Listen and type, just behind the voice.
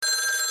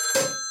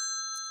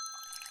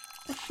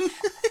Oh,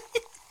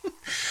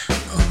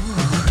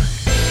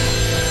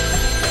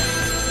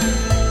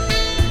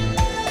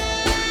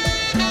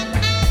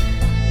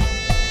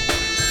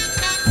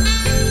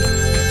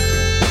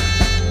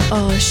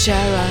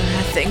 Cheryl,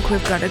 I think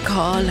we've got a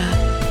caller.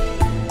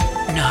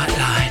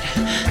 Nightline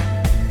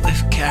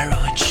with Carol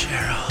and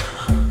Cheryl.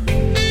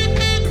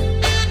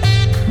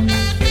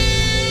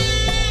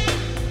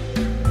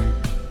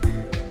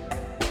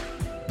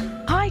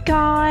 Hi,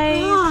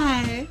 guys.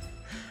 Hi.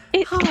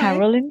 It's Hi.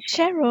 Carol and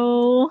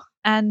Cheryl,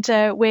 and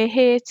we're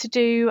here to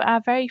do our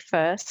very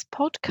first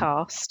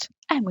podcast.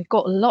 And we've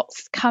got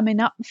lots coming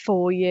up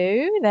for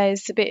you.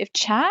 There's a bit of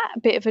chat, a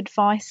bit of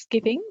advice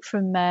giving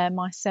from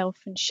myself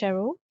and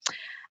Cheryl,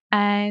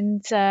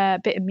 and a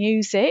bit of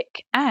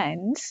music.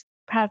 And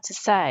proud to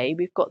say,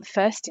 we've got the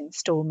first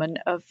instalment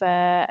of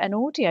an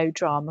audio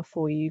drama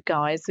for you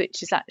guys,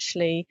 which is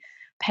actually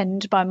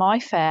penned by my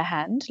fair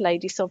hand,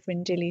 Lady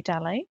Sovereign Dilly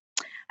Dally.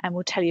 And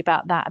we'll tell you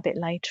about that a bit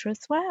later as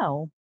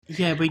well.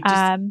 Yeah, we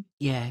just.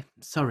 Yeah,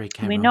 sorry,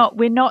 Carol.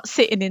 We're not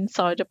sitting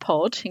inside a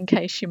pod, in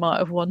case you might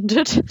have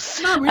wondered.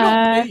 No, we're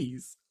not.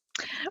 Please.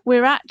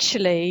 We're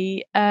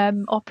actually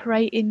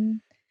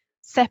operating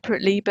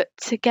separately but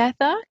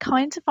together,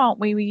 kind of, aren't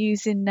we? We're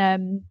using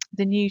the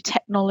new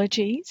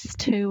technologies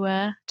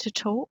to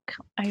talk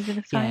over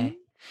the phone.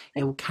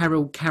 Yeah, well,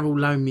 Carol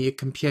loaned me a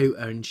computer,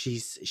 and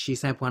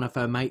she's had one of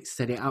her mates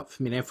set it up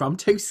for me. Therefore, I'm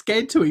too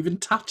scared to even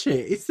touch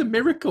it. It's a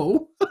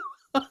miracle.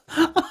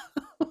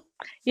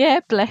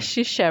 Yeah, bless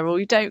you, Cheryl.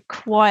 You don't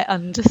quite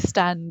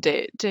understand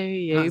it, do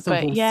you? That's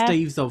but yeah,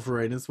 Steve's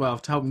offering as well.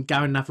 I've told him go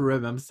in another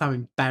room. I'm so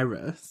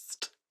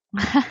embarrassed.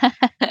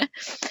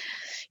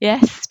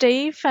 Yes,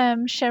 Steve,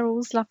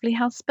 Cheryl's lovely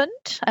husband.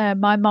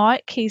 My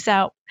Mike, he's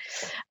out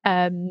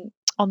on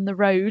the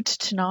road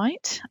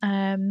tonight.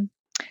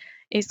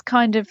 Is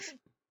kind of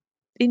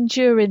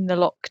enduring the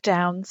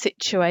lockdown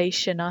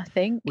situation, I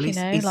think. Well, it's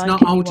like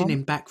not holding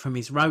him back from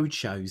his road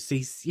shows.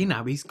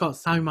 He's got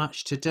so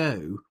much to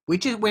do.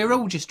 We're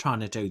all just trying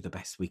to do the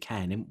best we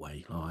can, aren't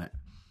we? Like,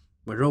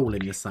 we're all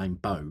in the same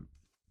boat.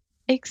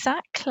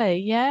 Exactly,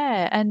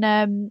 yeah.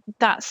 And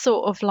that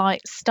sort of like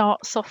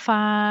starts off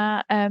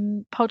our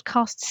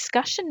podcast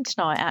discussion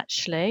tonight,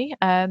 actually.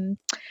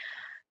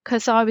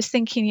 Because I was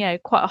thinking,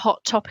 quite a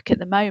hot topic at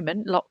the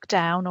moment,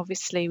 lockdown.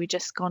 Obviously, we've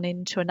just gone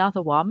into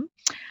another one.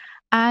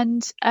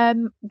 And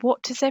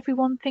what does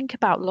everyone think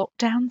about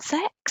lockdown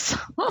sex?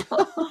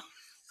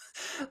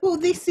 Well,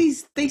 this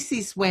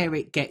is where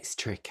it gets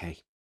tricky,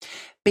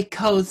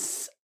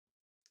 because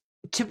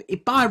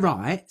by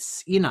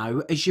rights,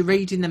 as you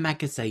read in the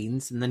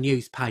magazines and the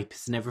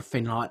newspapers and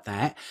everything like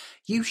that,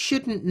 you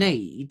shouldn't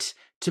need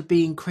to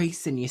be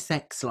increasing your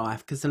sex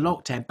life because of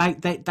lockdown.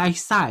 They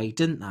say,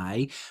 don't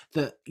they,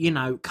 that,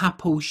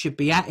 couples should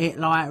be at it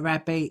like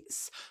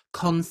rabbits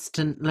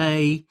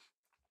constantly.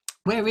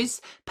 Whereas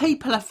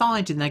people are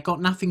finding they've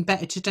got nothing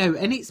better to do.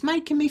 And it's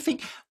making me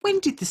think, when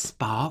did the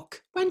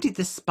spark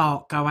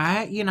go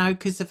out,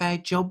 because of our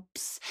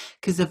jobs,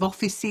 because of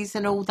offices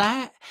and all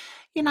that?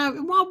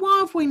 Why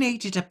have we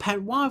needed a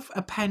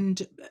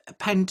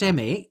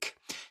pandemic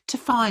to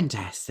find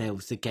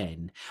ourselves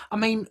again? I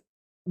mean,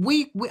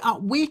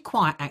 we're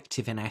quite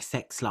active in our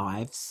sex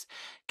lives,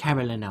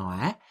 Carol and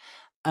I.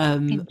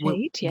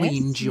 Indeed, yes. We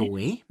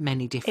enjoy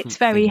many different It's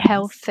very things.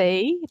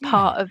 healthy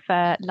part of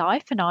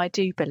life, and I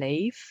do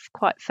believe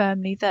quite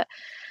firmly that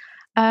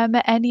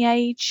at any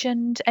age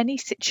and any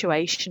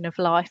situation of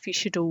life, you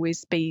should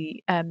always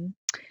be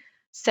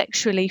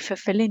sexually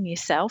fulfilling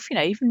yourself,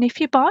 even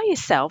if you're by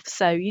yourself.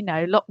 So,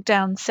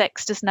 lockdown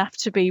sex doesn't have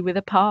to be with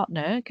a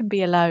partner, it can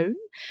be alone.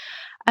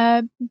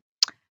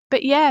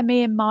 But yeah,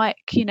 me and Mike,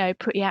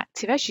 pretty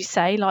active, as you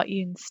say, like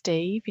you and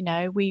Steve,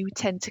 we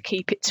tend to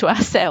keep it to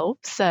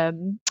ourselves. I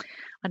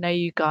know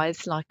you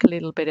guys like a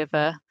little bit of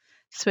a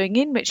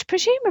swinging, which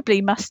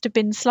presumably must have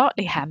been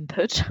slightly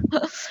hampered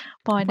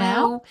by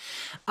now.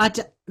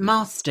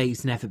 Well,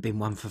 Steve's never been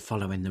one for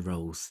following the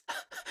rules,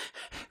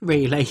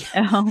 really.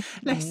 Oh,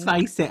 Let's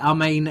face it. I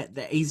mean,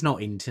 he's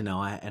not in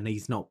tonight, and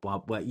he's not.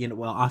 Well,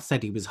 I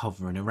said he was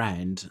hovering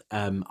around.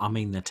 I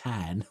mean, the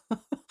tan.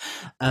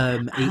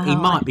 He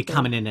might be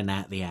coming in and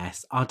out the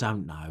ass. I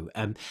don't know.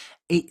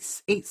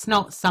 It's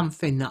not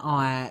something that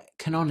I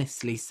can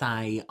honestly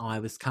say I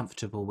was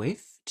comfortable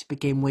with to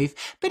begin with,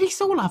 but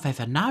it's all I've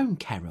ever known,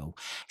 Carol.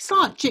 It's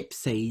like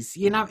gypsies,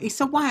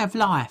 it's a way of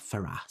life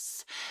for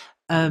us.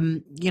 My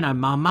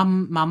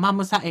mum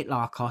was at it,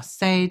 like I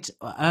said,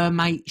 her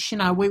mates,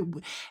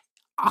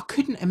 I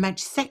couldn't imagine.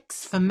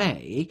 Sex for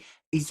me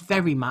is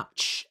very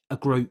much a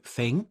group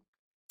thing.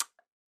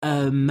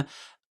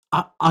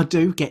 I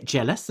do get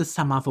jealous of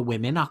some other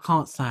women. I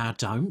can't say I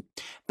don't.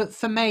 But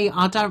for me,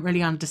 I don't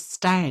really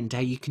understand how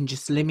you can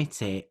just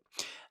limit it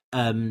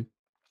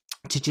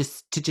to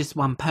just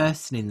one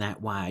person in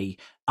that way.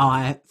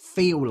 I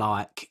feel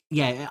like,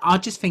 I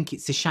just think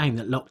it's a shame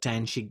that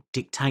lockdown should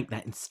dictate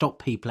that and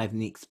stop people having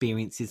the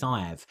experiences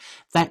I have.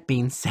 That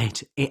being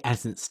said, it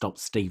hasn't stopped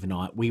Steve and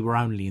I. We were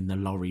only in the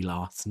lorry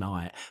last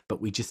night, but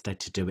we just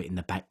had to do it in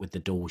the back with the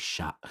doors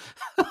shut.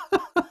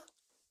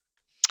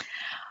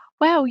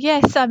 Well, Well,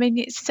 yes, I mean,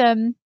 it's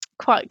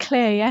quite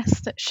clear,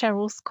 yes, that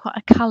Cheryl's quite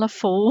a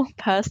colourful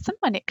person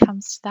when it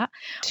comes to that.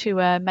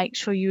 To make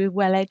sure you were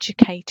well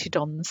educated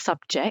on the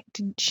subject,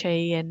 didn't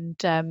she?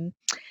 And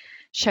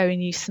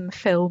showing you some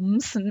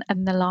films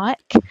and the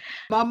like.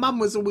 My mum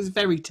was always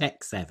very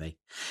tech savvy.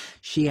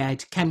 She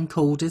had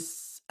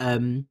camcorders.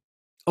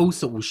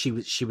 Also, she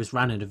was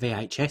running a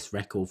VHS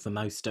record for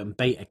most of them,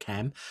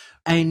 Betacam,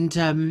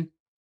 and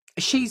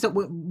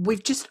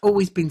we've just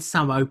always been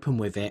so open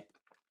with it.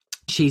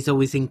 She's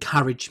always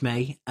encouraged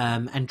me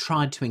and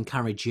tried to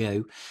encourage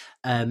you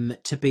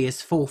to be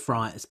as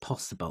forthright as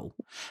possible.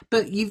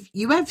 But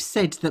you have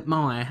said that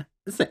my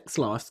sex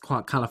life's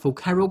quite colourful,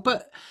 Carol,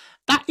 but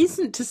that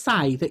isn't to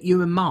say that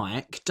you and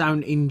Mike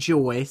don't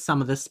enjoy some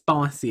of the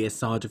spicier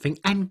side of things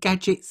and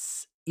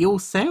gadgets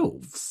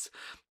yourselves.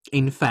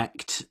 In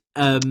fact,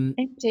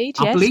 indeed,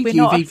 I yes, believe we're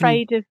not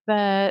afraid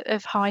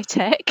of high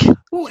tech.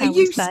 Well, are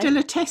you still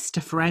a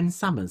tester for Anne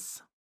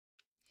Summers?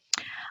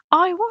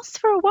 I was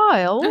for a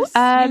while.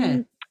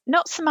 Yeah.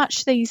 Not so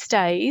much these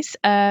days.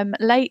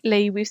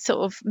 Lately, we've sort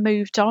of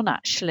moved on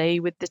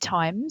actually with the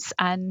times,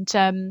 and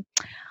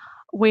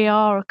we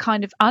are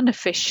kind of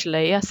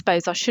unofficially, I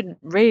suppose I shouldn't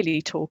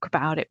really talk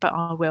about it, but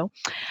I will,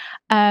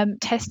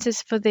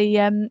 testers for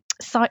the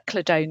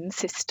Cycladone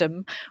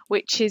system,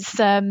 which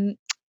is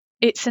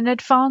it's an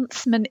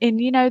advancement in,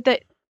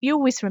 that you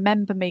always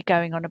remember me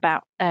going on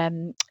about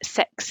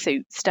sex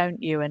suits,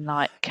 don't you? And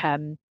like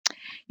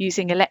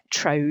using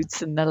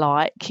electrodes and the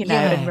like,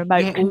 and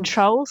remote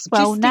controls.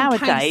 Well,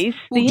 nowadays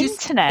the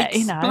internet,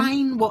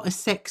 Explain what a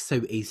sex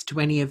suit is to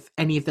any of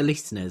the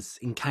listeners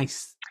in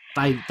case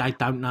they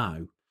don't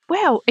know.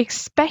 Well,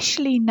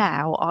 especially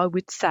now, I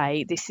would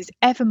say this is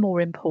ever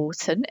more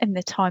important in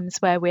the times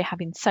where we're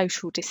having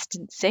social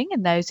distancing.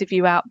 And those of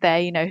you out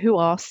there, who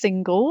are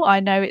single, I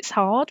know it's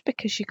hard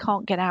because you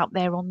can't get out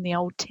there on the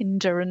old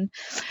Tinder and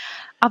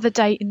other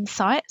dating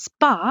sites.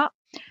 But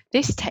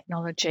this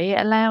technology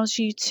allows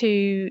you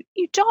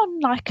don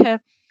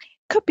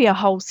could be a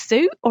whole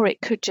suit, or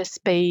it could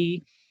just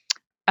be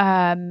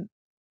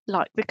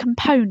like the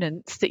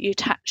components that you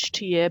attach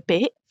to your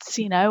bits,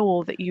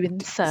 or that you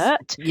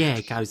insert. Yeah,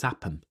 it goes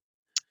up them.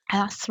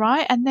 That's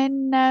right. And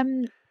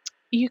then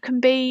you can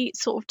be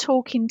sort of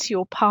talking to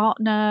your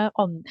partner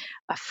on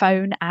a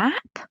phone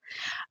app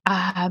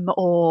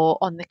or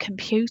on the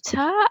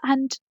computer,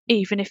 and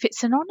even if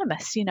it's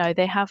anonymous,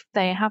 they have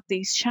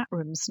these chat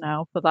rooms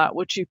now for that.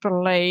 Would you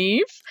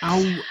believe?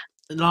 Oh,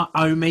 like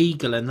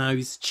Omegle and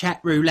those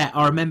chat roulette.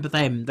 I remember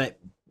them. That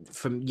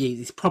from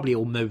it's probably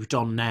all moved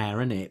on now,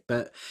 isn't it?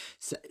 But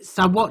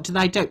so what do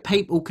they do?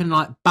 People can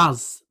like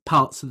buzz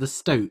parts of the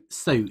suit.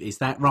 Is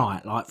that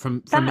right? Like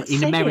from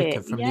in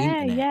America, from the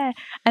internet. Yeah.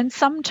 And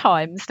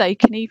sometimes they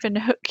can even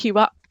hook you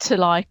up to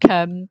like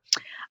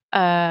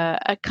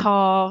a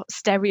car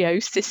stereo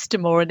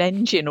system or an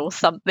engine or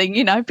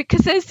something,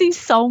 because there's these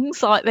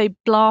songs like they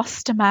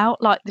blast them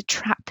out, like the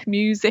trap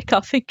music, I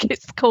think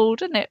it's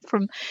called, isn't it,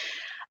 from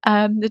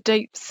the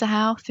Deep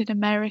South in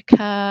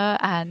America.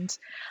 And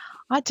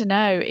I don't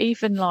know,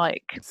 even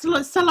like... So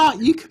like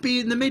you could be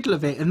in the middle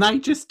of it and they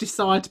just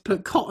decide to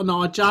put Cotton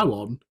Eye Joe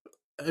on.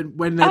 And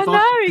when they're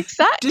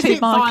exactly. Does it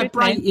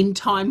vibrate in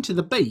time to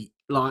the beat?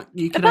 Like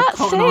you could have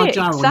Cotton Eye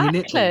Joe on your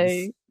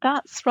nipples.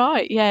 That's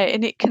right, yeah.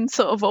 And it can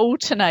sort of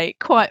alternate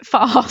quite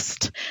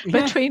fast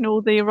between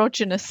all the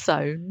erogenous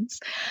zones.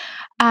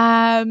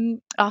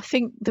 I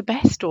think the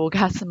best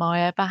orgasm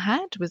I ever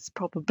had was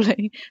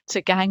probably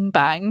to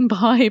gangbang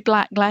by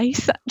Black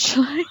Lace,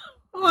 actually.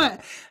 Right,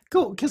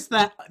 cool, because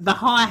the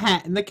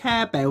hi-hat and the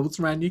cowbells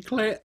around your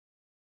clit.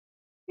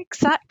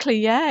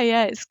 Exactly,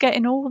 yeah. It's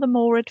getting all the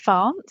more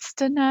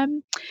advanced.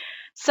 And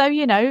so,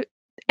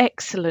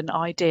 excellent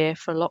idea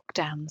for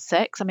lockdown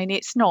sex. I mean,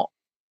 it's not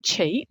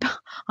cheap,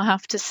 I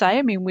have to say.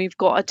 I mean, we've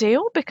got a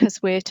deal because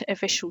we're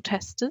official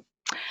testers.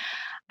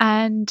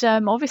 And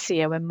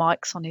obviously, when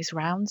Mike's on his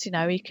rounds,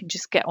 he can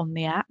just get on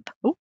the app.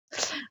 Oh,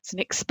 it's an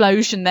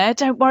explosion there.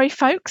 Don't worry,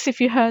 folks, if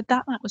you heard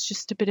that. That was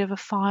just a bit of a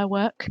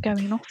firework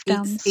going off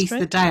down the street. It's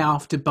the day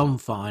after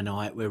bonfire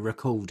night. We're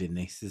recording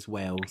this as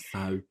well.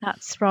 So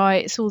that's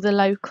right. It's all the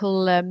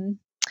local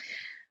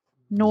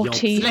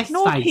naughty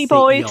yobs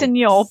boys and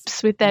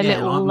yobs with their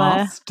little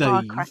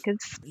firecrackers.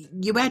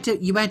 You had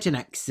an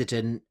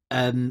accident,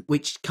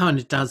 which kind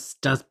of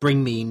does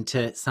bring me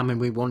into something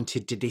we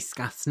wanted to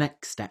discuss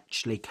next.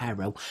 Actually,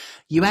 Carol,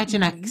 you had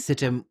an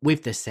accident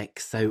with the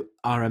sex. So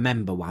I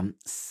remember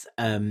once,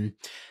 and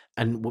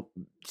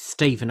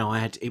Steve and I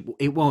had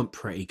it weren't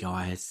pretty,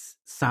 guys.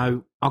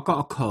 So I got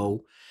a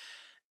call,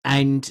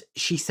 and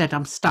she said,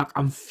 "I'm stuck.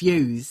 I'm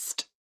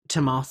fused to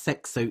my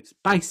sex suits."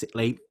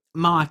 Basically,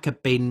 Mike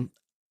had been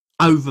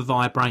over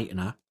vibrating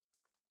her.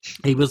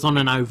 He was on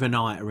an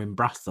overnighter in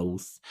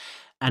Brussels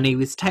and he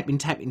was tapping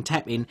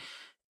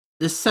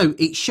the suit.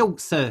 It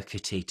short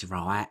circuited,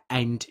 right?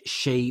 And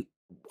she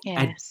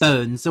had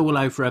burns all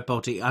over her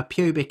body. Her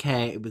pubic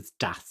hair, it was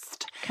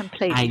dust,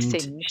 completely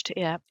singed.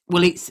 Yeah,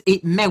 well,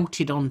 it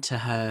melted onto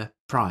her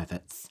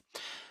privates.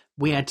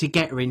 We had to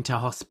get her into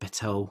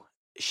hospital.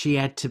 she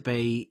had to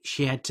be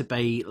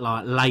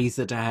like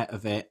lasered out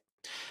of it.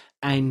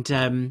 And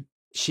I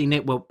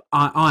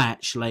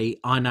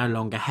no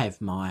longer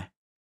have my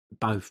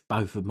both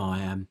of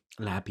my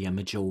labia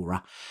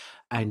majora,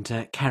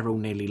 and Carol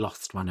nearly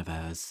lost one of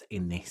hers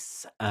in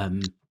this.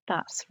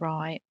 That's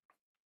right.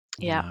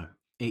 You know,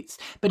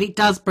 but it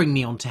does bring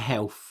me on to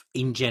health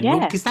in general,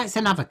 because that's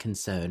another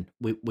concern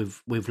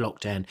with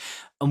lockdown,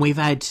 and we've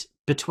had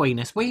between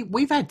us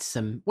we've had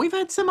some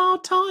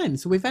hard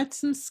times, we've had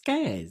some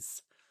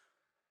scares.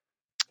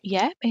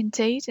 Yeah,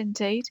 indeed.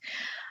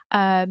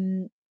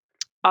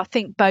 I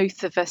think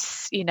both of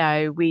us, you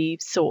know, we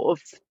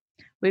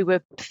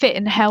were fit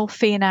and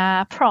healthy in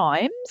our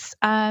primes.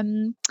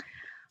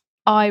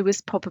 I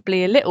was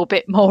probably a little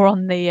bit more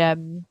on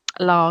the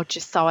larger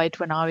side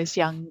when I was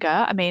younger.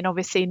 I mean,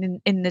 obviously,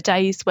 in the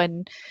days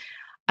when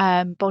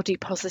body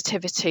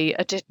positivity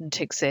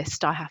didn't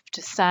exist, I have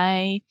to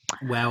say.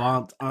 Well,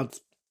 I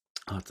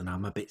don't know,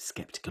 I'm a bit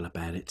sceptical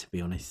about it, to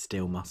be honest,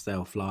 still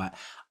myself. Like,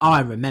 I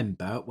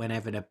remember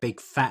whenever the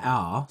big fat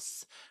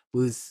ass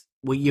was,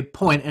 well, you'd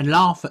point and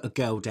laugh at a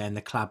girl down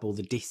the club or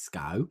the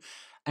disco,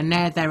 and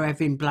now they're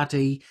having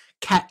bloody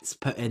cats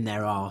put in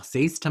their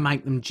arses to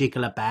make them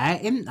jiggle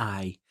about, isn't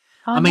they?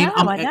 I know.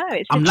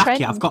 It's I'm a lucky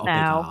trend I've got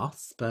now. a big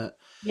ass, but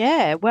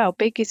yeah, well,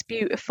 big is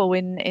beautiful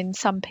in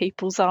some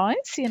people's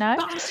eyes, you know.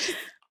 But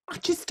I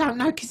just don't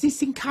know, because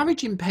it's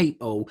encouraging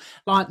people.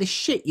 Like the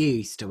shit you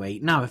used to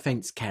eat. No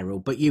offence, Carol,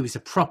 but you was a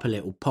proper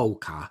little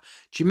polka.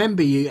 Do you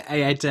remember you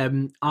had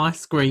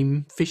ice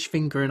cream, fish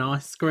finger and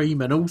ice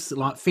cream, and also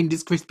like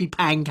Finder's crispy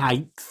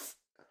pancakes?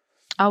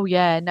 Oh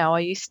yeah, no,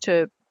 I used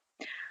to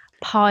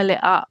pile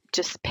it up,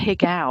 just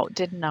pig out,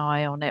 didn't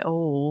I, on it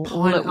all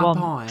at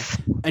once.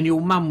 And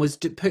your mum was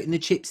putting the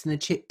chips in the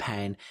chip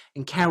pan,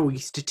 and Carol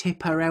used to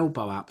tip her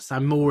elbow up so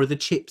more of the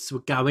chips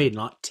would go in,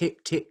 like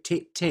tip, tip,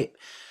 tip, tip.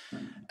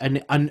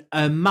 And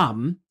her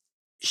mum,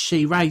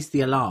 she raised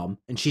the alarm,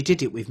 and she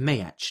did it with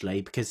me,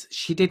 actually, because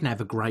she didn't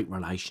have a great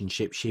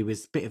relationship. She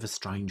was a bit of a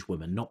strange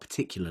woman, not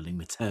particularly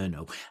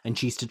maternal, and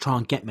she used to try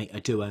and get me to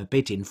do her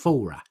bidding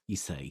for her, you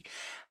see.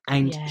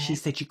 And she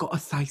said, you've got to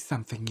say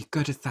something. You've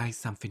got to say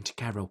something to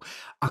Carol.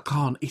 I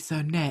can't. It's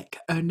her neck.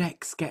 Her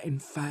neck's getting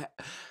fat.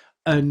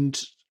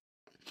 And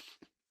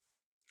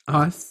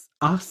I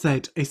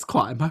said, it's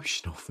quite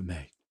emotional for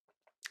me,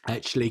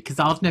 actually, because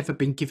I've never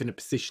been given a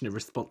position of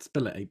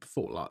responsibility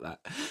before like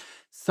that.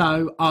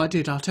 So I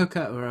did. I took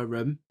her to her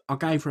room. I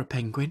gave her a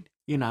penguin,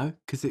 you know,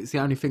 because it's the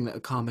only thing that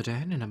would calm her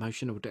down in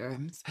emotional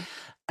terms.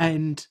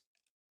 And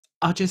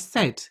I just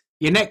said,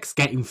 your neck's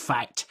getting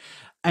fat.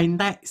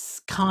 And that's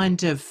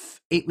kind of,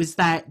 it was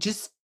that,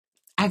 just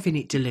having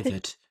it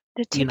delivered.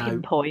 The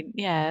tipping point,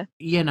 yeah.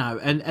 You know,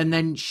 and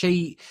then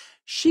she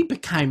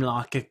became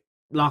like a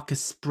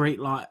spree,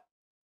 like,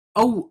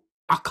 oh,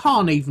 I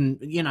can't even,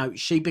 you know,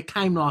 she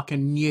became like a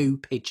new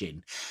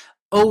pigeon.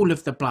 All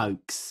of the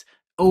blokes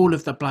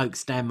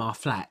down my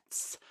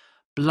flats,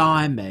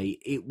 blimey,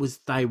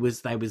 they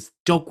was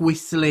dog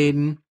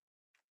whistling,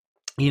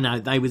 you know,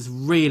 they was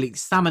really,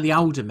 some of the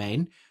older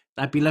men,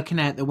 they'd be looking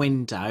out the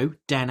window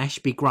down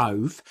Ashby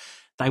Grove,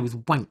 they was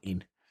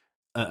wanking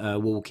at her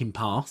walking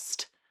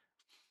past.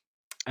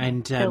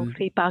 And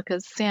filthy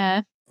buggers,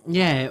 yeah.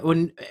 Yeah,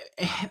 and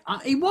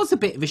it was a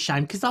bit of a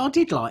shame, because I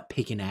did like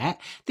pigging out.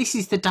 This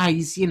is the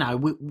days, you know,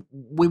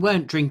 we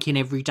weren't drinking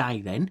every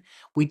day then.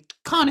 We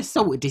kind of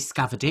sort of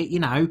discovered it, you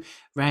know,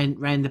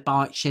 ran the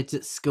bike sheds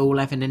at school,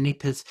 having a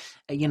nip of,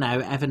 you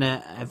know, having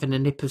a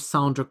nip of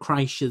Sandra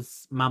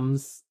Crasher's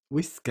mum's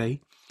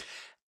whiskey.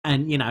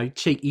 And, you know,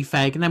 cheeky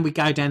fag. And then we'd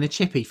go down the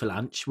chippy for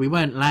lunch. We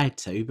weren't allowed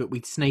to, but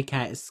we'd sneak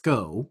out of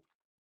school.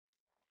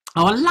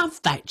 Oh, I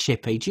love that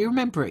chippy. Do you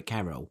remember it,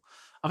 Carol?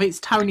 I think it's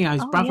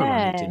Tonio's brother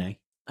on it, didn't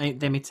he?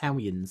 Them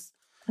Italians.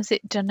 Was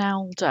it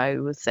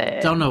Donaldo, was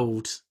it?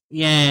 Donald.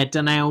 Yeah,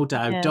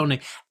 Donaldo. Yeah. Donny.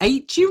 Hey,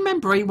 do you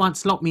remember he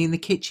once locked me in the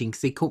kitchen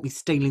because he caught me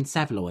stealing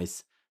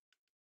Savaloys?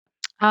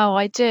 Oh,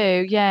 I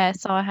do, yeah.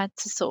 So I had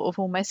to sort of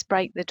almost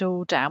break the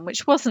door down,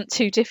 which wasn't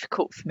too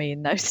difficult for me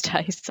in those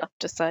days, I have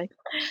to say.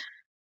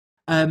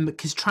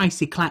 Because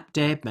Tracy Clapp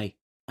dared me,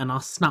 and I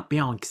snuck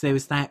behind, because there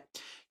was that,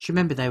 do you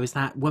remember there was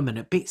that woman,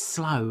 a bit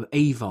slow,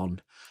 Yvonne,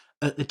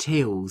 at the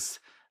tills,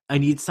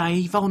 and you'd say,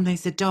 Yvonne,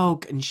 there's a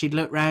dog, and she'd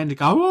look round and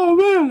go, oh,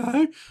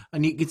 really?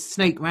 And you could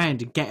sneak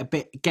round and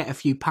get a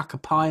few pucker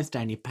pies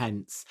down your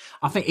pants.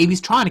 I think he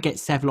was trying to get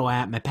Savaloy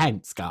out my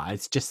pants,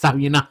 guys, just so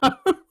you know.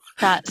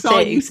 That's so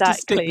it, I used exactly.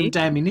 to stick them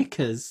down my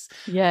knickers.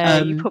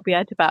 Yeah, you probably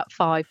had about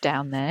 5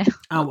 down there.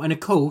 Oh, and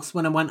of course,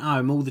 when I went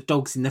home, all the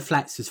dogs in the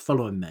flats was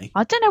following me.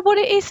 I don't know what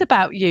it is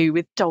about you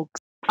with dogs.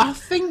 I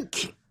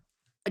think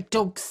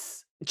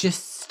dogs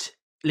just,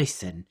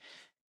 listen,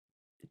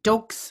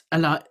 dogs are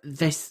like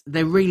this,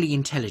 they're really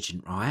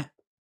intelligent, right?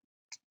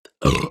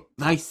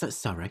 They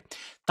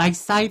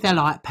say they're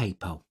like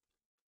people.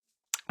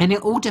 And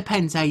it all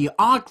depends how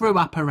I grew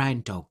up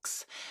around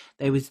dogs.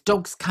 There was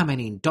dogs coming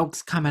in,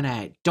 dogs coming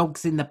out,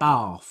 dogs in the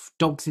bath,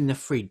 dogs in the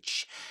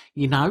fridge.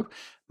 You know,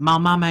 my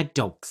mum had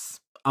dogs.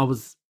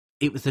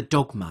 It was a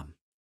dog mum.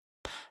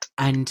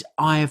 And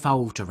I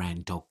evolved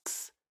around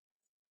dogs.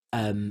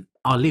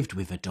 I lived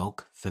with a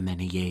dog for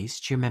many years.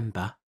 Do you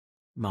remember,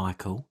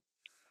 Michael?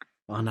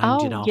 I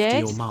named it Oh, after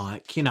your yes,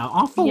 Mike. You know,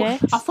 I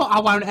yes. thought I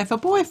won't have a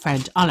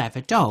boyfriend. I'll have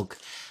a dog.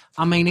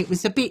 I mean, it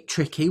was a bit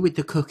tricky with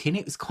the cooking.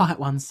 It was quite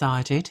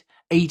one-sided.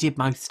 He did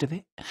most of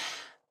it.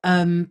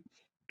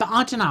 But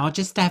I don't know. I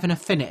just have an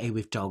affinity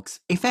with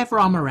dogs. If ever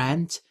I'm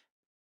around,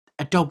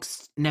 a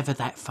dog's never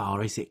that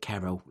far, is it,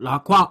 Carol?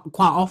 Like quite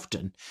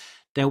often,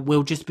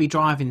 we'll just be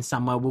driving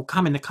somewhere. We'll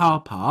come in the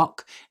car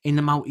park in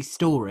the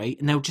multi-story,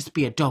 and there'll just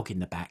be a dog in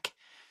the back.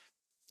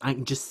 I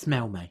can just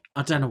smell me.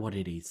 I don't know what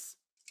it is.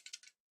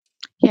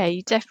 Yeah,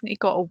 you definitely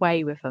got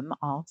away with them.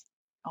 I'll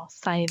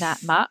say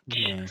that much.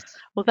 Yeah.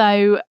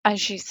 Although,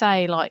 as you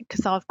say, like,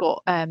 because I've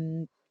got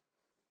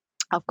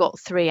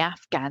 3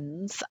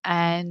 Afghans,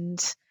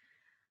 and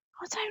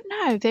I don't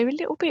know, they're a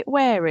little bit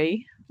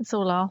wary. That's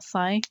all I'll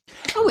say.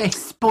 Oh, it's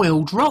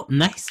spoiled rotten.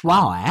 That's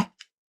why.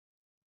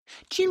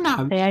 Do you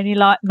know? They only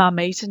like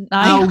mummy, didn't they?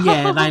 Oh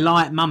yeah, they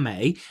like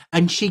mummy,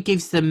 and she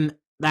gives them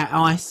that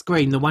ice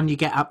cream, the one you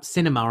get up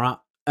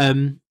cinema at,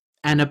 and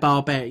a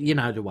Barbera, you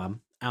know the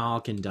one,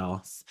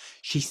 Argendas.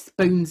 She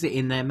spoons it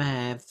in their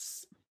mouths.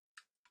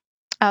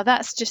 Oh,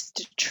 that's just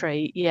a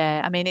treat. Yeah,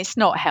 I mean, it's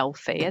not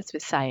healthy, as we're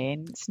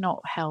saying. It's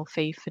not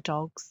healthy for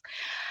dogs,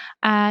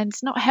 and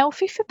it's not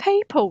healthy for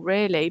people,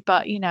 really.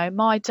 But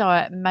my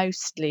diet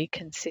mostly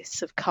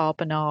consists of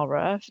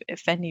carbonara.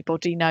 If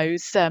anybody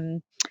knows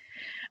a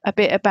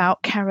bit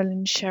about Carol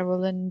and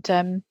Cheryl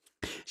and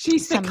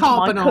She's the some of my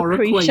carbonara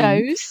cookery queen.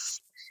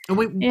 shows.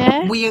 And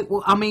Yeah.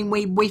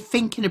 we're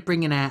thinking of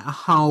bringing out a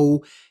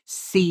whole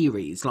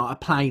series, like a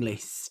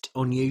playlist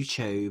on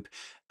YouTube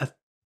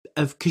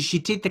of because you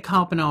did the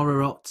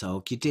carbonara hot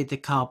dog, you did the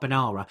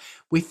carbonara.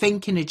 We're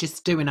thinking of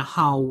just doing a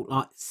whole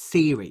like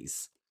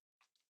series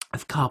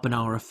of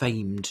carbonara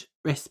themed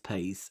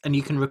recipes, and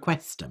you can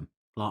request them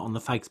like on the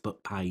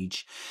Facebook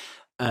page,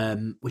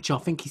 which I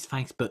think is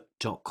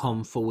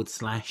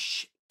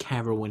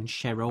facebook.com/Carol and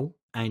Cheryl,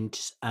 and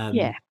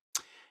Yeah.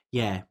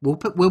 yeah, we'll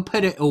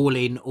put it all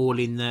in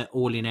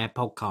our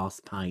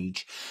podcast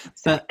page.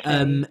 Exactly. But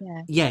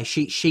Yeah. yeah,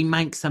 she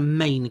makes a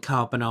mean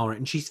carbonara,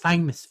 and she's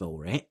famous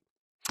for it.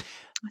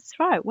 That's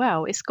right.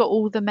 Well, it's got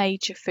all the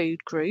major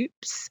food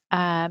groups.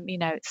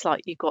 It's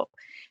like you've got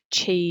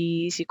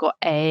cheese, you've got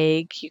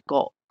egg, you've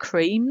got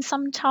cream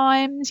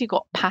sometimes, you've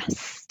got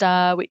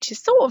pasta, which is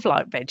sort of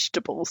like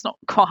vegetables, not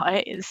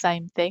quite the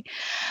same thing.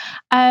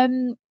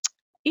 Um,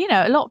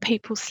 a lot of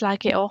people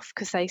slag it off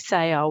because they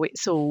say, oh,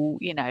 it's all,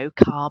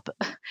 carbs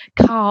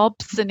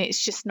and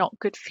it's just not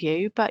good for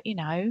you. But,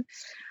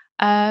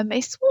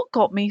 it's what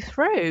got me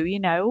through,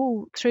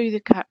 all through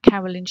the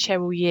Carol and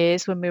Cheryl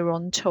years when we were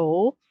on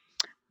tour.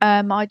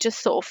 I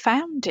just sort of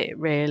found it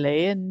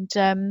really, and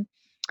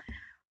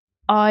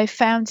I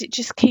found it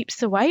just keeps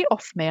the weight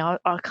off me. I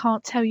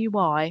can't tell you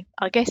why.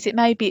 I guess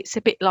maybe it's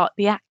a bit like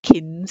the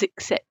Atkins,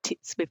 except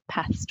it's with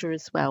pasta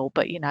as well.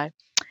 But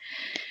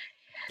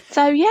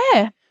so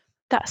yeah,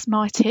 that's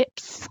my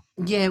tips.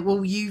 Yeah,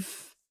 well, you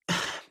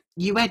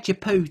had your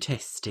poo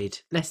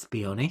tested. Let's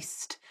be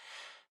honest,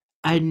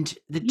 and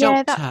the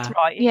Yeah, that's doctor.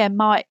 right. Yeah,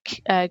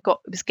 Mike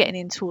was getting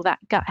into all that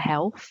gut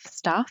health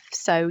stuff.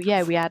 So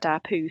yeah, we had our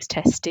poos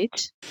tested.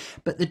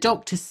 But the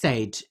doctor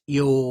said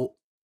your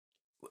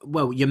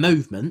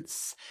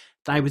movements,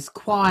 they was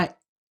quite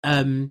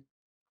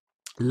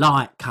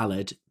light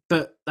coloured,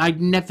 but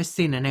they'd never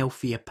seen an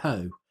healthier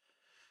poo.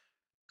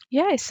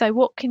 Yeah, so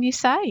what can you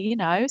say?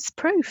 It's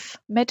proof,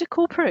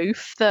 medical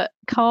proof that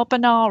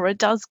carbonara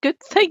does good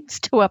things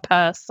to a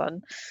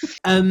person.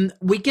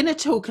 We're going to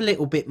talk a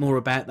little bit more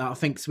about that, I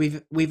think. So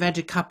we've had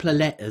a couple of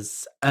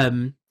letters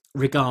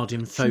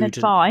regarding Some food and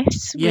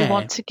advice we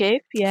want to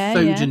give. Yeah,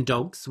 food yeah. and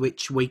dogs,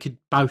 which we could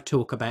both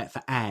talk about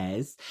for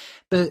hours.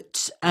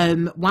 But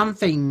one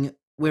thing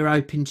we're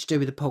hoping to do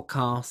with the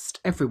podcast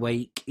every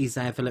week is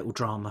have a little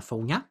drama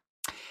for you.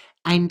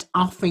 And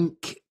I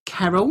think,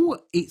 Carol,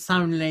 it's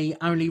only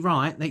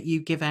right that you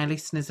give our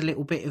listeners a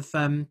little bit of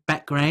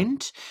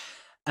background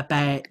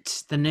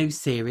about the new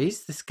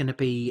series that's going to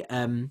be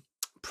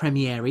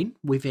premiering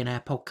within our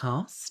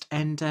podcast,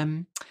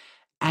 and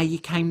how you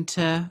came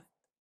to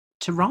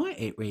write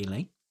it,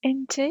 really.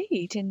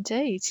 Indeed,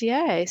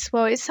 yes.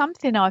 Well, it's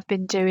something I've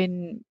been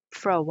doing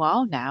for a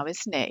while now,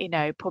 isn't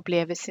it? Probably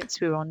ever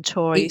since we were on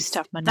tour, I used to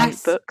have my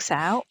notebooks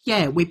out.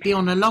 Yeah, we'd be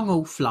on a long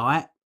haul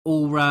flight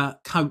or a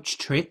coach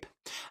trip.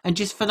 And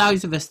just for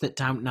those of us that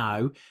don't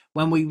know,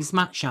 when we was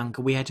much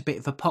younger, we had a bit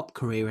of a pop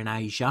career in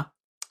Asia.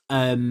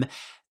 And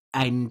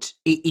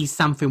it is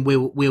something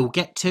we'll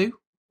get to.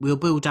 We'll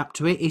build up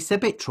to it. It's a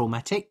bit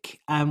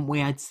traumatic. We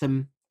had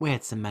some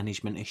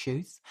management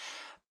issues,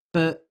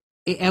 but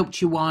it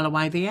helped you while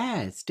away the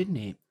hours, didn't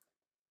it?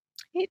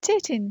 It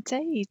did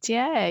indeed,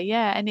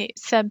 yeah. And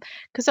it's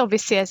because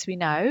obviously, as we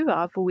know,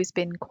 I've always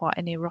been quite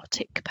an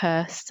erotic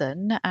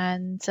person,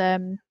 and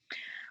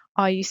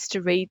I used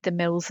to read the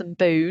Mills and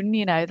Boon,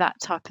 that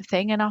type of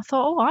thing, and I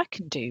thought, oh, I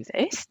can do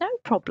this, no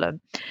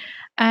problem.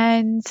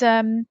 And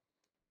I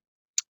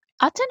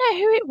don't know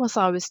who it was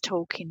I was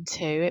talking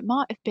to. It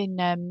might have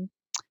been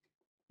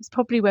It's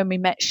probably when we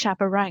met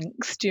Shabba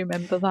Ranks. Do you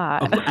remember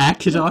that? Oh, how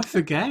could I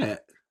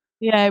forget?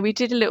 Yeah, we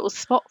did a little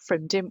spot for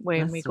him, didn't we?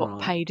 And we That's got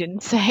right. paid in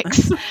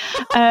sex.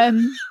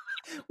 Um,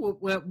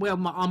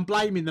 I'm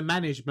blaming the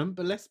management,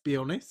 but let's be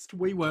honest,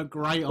 we weren't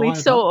great we either.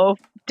 sort of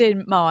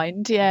didn't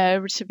mind, yeah,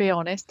 to be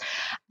honest.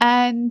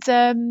 And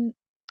yeah,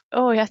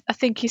 I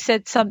think he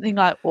said something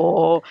like,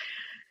 "Oh,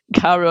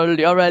 Carol,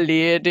 you're a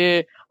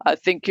lady. I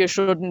think you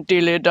shouldn't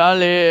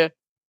dilly-dally."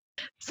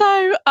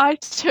 So I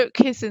took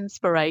his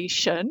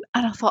inspiration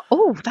and I thought,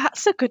 oh,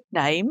 that's a good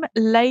name.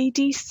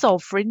 Lady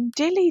Sovereign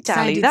Dilly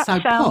Dally. Sounded That so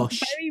sounds posh.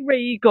 very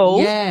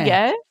regal.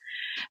 Yeah.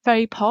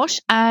 Very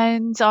posh.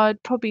 And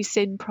I'd probably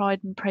seen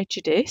Pride and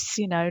Prejudice,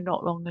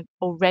 not long ago,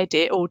 or read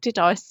it, or did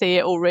I see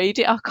it or read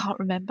it? I can't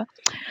remember.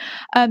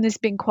 There's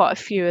been quite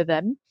a few of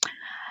them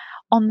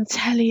on the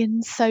telly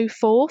and so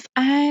forth.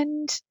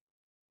 And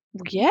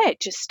yeah, it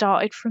just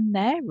started from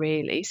there,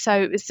 really.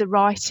 So it was the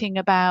writing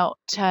about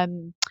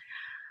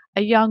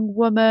a young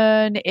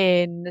woman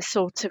in the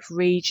sort of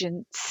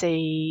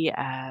Regency,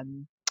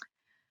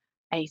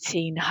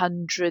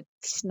 1800s,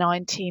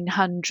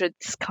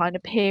 1900s kind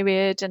of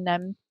period,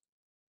 and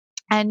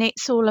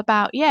it's all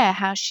about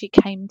how she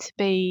came to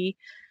be,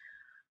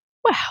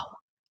 well,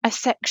 a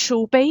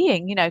sexual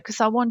being,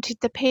 because I wanted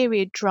the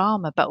period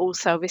drama, but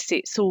also obviously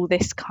it's all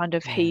this kind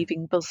of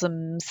heaving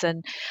bosoms,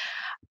 and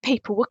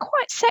people were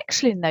quite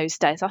sexual in those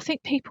days. I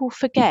think people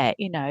forget,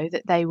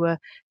 that they were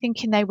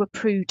thinking they were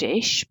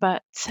prudish,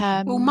 but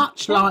Well,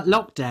 much like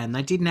lockdown,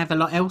 they didn't have a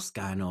lot else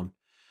going on.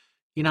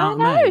 You know I what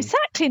know, I mean?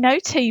 exactly. No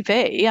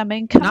TV. I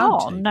mean, come No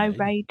on, no TV.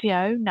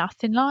 radio,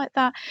 nothing like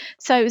that.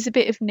 So it was a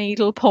bit of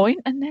needlepoint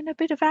and then a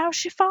bit of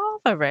How's Your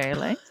Father,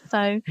 really.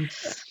 So,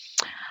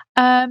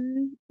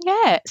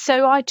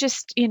 so I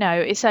just,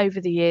 it's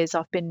over the years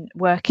I've been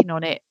working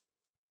on it,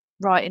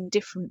 writing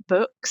different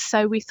books.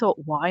 So we thought,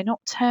 why not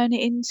turn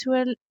it into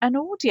an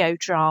audio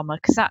drama?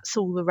 Because that's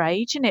all the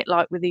rage, isn't it?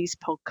 Like with these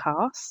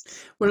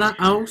podcasts. Well,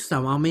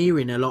 I'm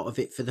hearing a lot of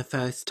it for the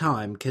first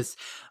time because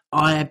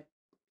I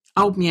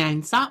hold my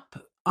hands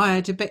up. I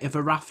had a bit of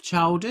a rough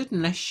childhood,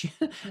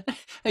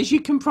 as you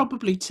can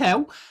probably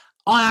tell.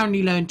 I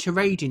only learned to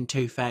read in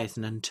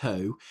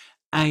 2002,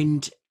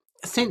 and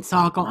since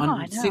I got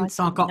iPhones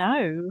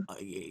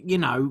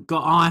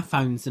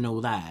and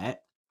all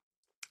that,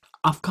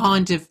 I've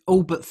kind of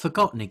all but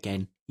forgotten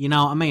again. You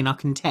know what I mean? I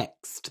can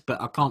text,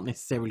 but I can't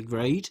necessarily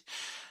read.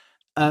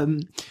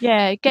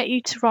 Get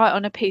you to write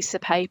on a piece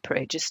of paper,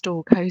 it just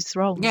all goes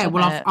wrong. Yeah,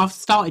 well, I've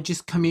started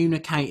just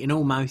communicating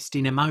almost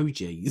in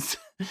emojis,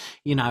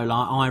 like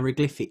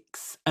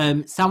hieroglyphics.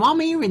 So I'm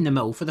hearing them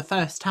all for the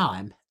first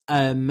time.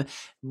 When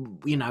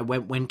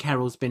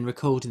Carol's been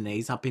recording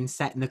these, I've been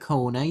sat in the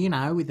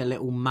corner, with a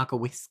little mug of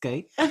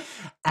whiskey,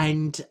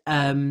 and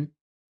I've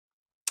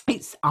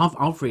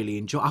really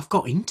enjoyed. I've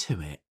got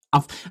into it.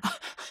 I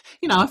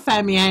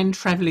found my hand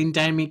travelling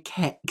down my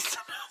kecks.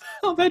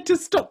 I've had to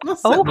stop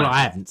myself. Oh. Well,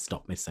 I haven't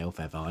stopped myself,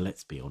 have I?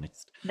 Let's be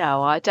honest.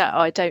 No, I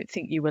don't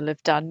think you will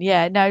have done.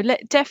 Yeah, no,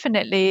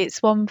 definitely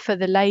it's one for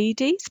the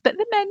ladies, but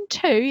the men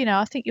too.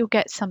 I think you'll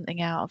get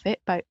something out of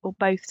it,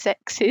 both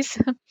sexes,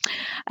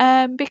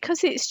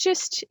 because it's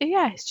just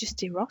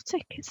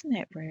erotic, isn't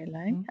it?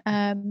 Really.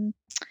 And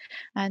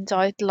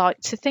I'd like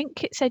to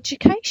think it's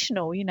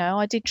educational.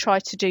 I did try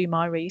to do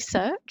my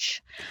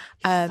research,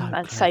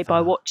 and say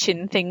by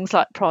watching things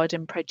like Pride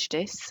and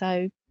Prejudice.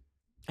 So.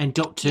 And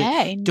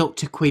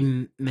Dr.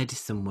 Quinn,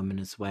 Medicine Woman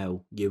as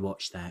well. You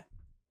watch that?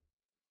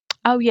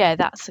 Oh yeah,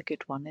 that's a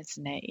good one,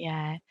 isn't it?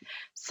 Yeah.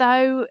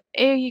 So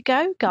here you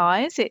go,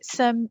 guys. It's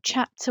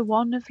chapter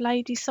 1 of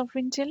Lady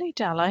Sovereign Dilly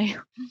Dally.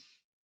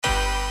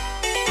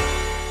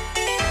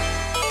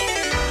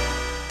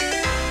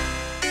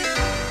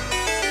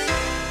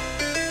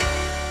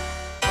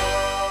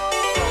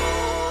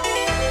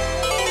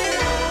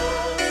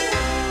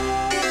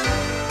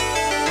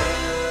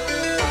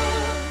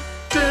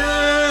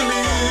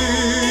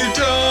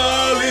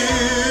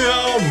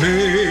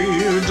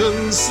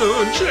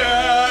 So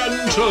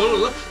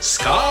gentle,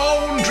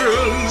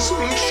 scoundrels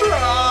will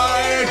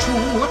try to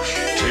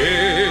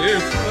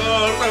take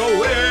her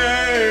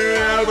away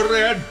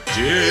every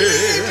day.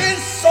 Lady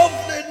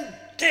Sovereign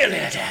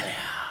Dilly Dally.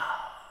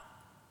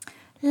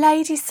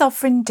 Lady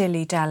Sovereign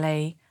Dilly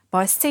Dally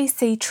by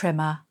C.C.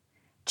 Trimmer.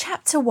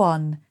 Chapter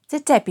 1. The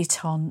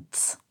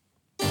Debutantes.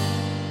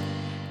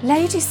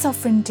 Lady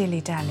Sovereign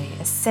Dilly Dally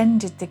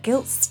ascended the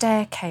gilt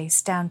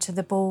staircase down to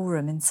the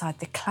ballroom inside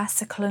the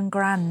classical and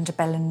grand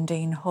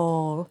Bellendine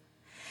Hall.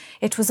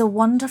 It was a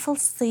wonderful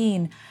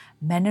scene,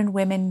 men and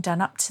women done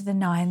up to the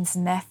nines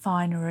in their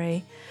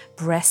finery,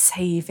 breasts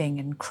heaving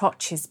and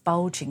crotches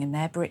bulging in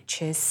their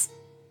breeches.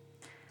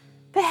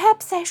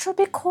 "Perhaps I shall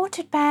be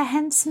courted by a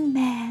handsome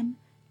man,"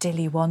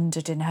 Dilly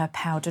wondered in her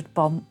powdered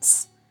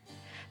bonce.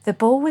 The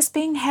ball was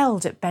being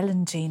held at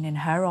Bellendine in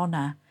her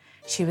honour.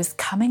 She was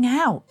coming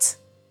out.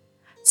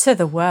 To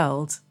the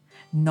world,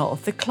 not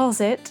of the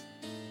closet.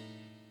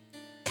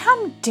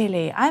 "Come,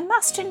 Dilly, I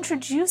must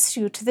introduce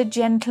you to the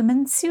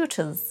gentlemen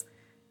suitors,"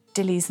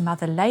 Dilly's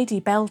mother, Lady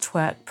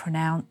Beltwork,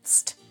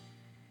 pronounced.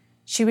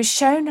 She was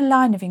shown a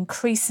line of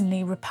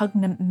increasingly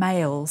repugnant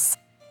males,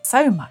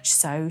 so much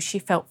so she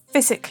felt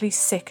physically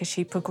sick as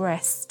she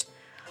progressed.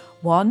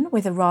 One,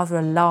 with a rather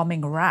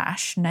alarming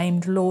rash,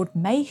 named Lord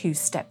Mayhew,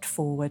 stepped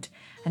forward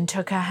and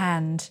took her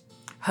hand.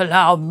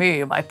 "Allow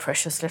me, my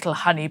precious little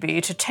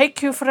honeybee, to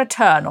take you for a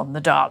turn on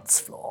the dance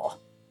floor."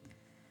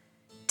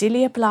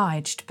 Dilly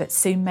obliged, but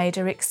soon made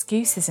her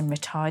excuses and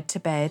retired to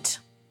bed.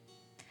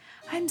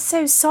 "I'm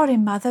so sorry,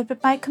 Mother,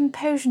 but my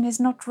composure is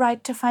not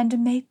right to find a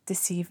mate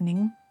this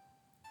evening."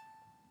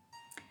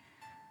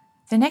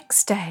 The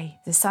next day,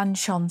 the sun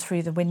shone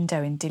through the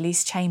window in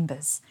Dilly's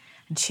chambers,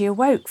 and she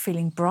awoke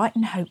feeling bright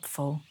and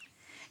hopeful.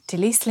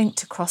 Dilly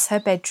slinked across her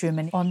bedroom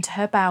and onto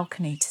her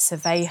balcony to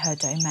survey her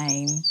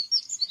domain.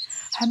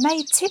 Her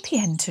maid Tippy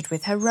entered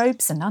with her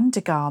robes and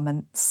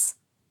undergarments.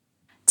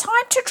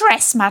 "Time to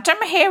dress, madam.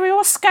 Here are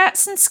your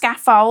skirts and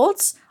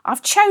scaffolds.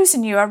 I've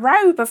chosen you a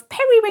robe of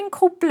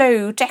periwinkle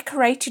blue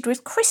decorated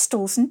with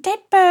crystals and dead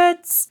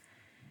birds."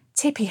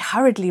 Tippy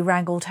hurriedly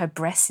wrangled her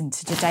breasts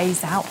into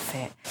today's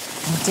outfit,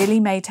 and Dilly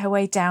made her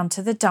way down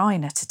to the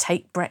diner to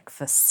take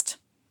breakfast.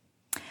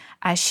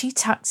 As she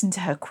tucked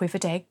into her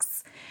quivered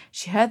eggs,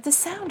 she heard the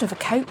sound of a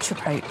coach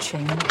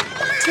approaching.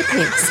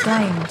 Tippy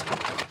exclaimed,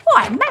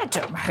 "Why,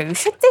 madam, who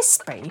should this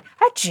be?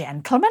 A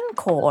gentleman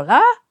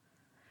caller?"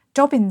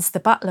 Dobbins the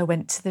butler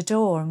went to the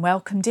door and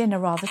welcomed in a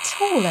rather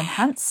tall and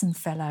handsome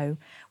fellow,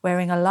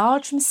 wearing a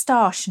large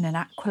moustache and an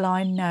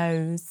aquiline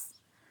nose.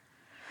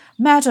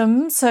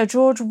 "Madam, Sir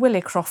George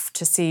Willicroft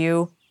to see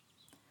you."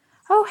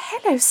 "Oh,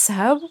 hello,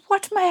 sir.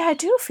 What may I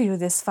do for you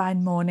this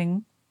fine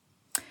morning?"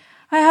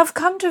 "I have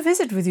come to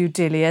visit with you,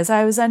 Dilly, as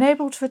I was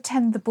unable to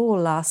attend the ball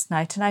last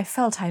night, and I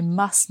felt I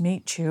must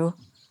meet you."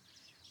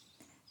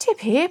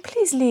 "Tippy,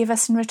 please leave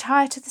us and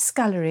retire to the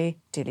scullery,"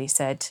 Dilly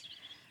said.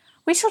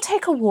 "We shall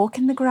take a walk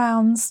in the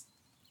grounds."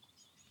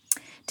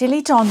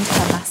 Dilly donned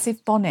her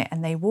massive bonnet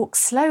and they walked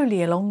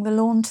slowly along the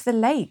lawn to the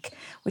lake,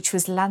 which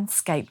was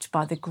landscaped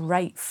by the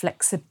great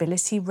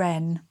Flexibility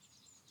wren.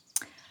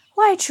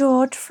 "Why,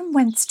 George, from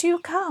whence do you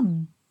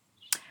come?"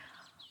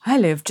 "I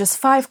live just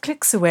 5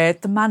 clicks away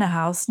at the manor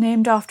house,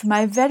 named after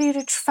my very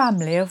rich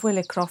family of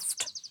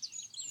Willicroft."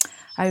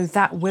 "Oh,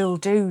 that will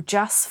do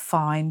just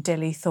fine,"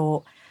 Dilly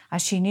thought,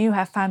 as she knew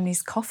her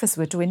family's coffers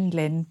were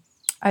dwindling,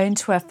 owing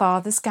to her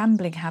father's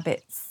gambling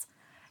habits.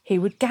 He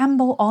would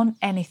gamble on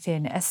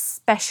anything,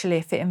 especially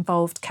if it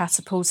involved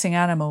catapulting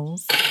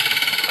animals.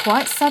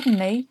 Quite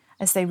suddenly,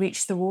 as they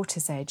reached the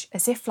water's edge,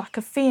 as if like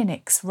a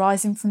phoenix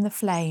rising from the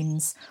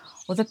flames,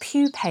 or the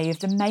pupae of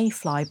the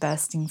mayfly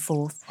bursting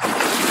forth,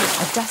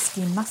 a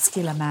dusky,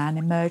 muscular man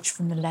emerged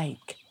from the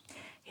lake.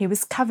 He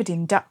was covered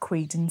in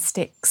duckweed and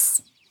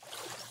sticks.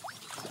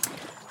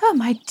 "Oh,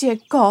 my dear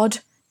God!"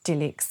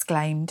 Dilly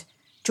exclaimed.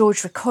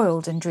 George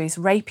recoiled and drew his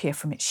rapier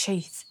from its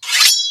sheath.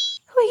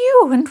 "Who are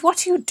you, and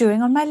what are you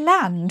doing on my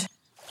land?"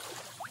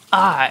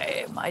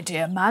 "I, my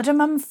dear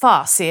madam, am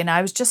Farcy, and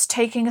I was just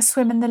taking a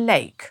swim in the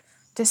lake.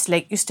 This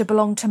lake used to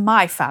belong to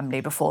my family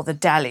before the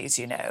Dallys,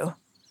 you know."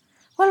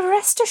 "Well,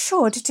 rest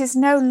assured it is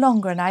no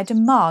longer, and I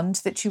demand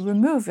that you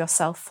remove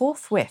yourself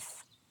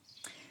forthwith."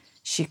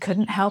 She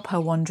couldn't help her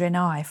wandering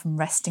eye from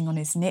resting on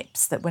his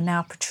nips that were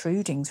now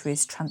protruding through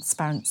his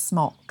transparent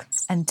smock,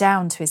 and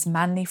down to his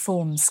manly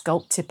form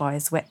sculpted by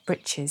his wet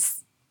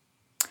breeches.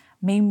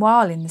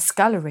 Meanwhile, in the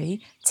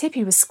scullery,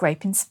 Tippy was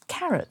scraping some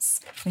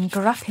carrots when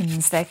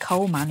Gruppins, their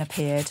coalman,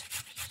 appeared.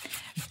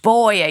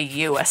 "Boy, are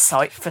you a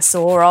sight for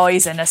sore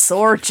eyes and a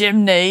sore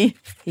chimney,"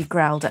 he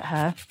growled at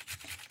her.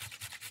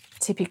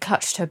 Tippy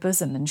clutched her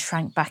bosom and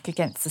shrank back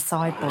against the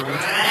sideboard.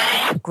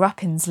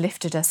 Gruppins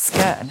lifted her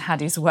skirt and had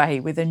his way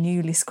with a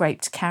newly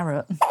scraped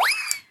carrot.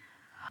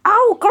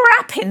 "Oh,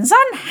 Gruppins,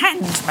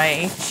 unhand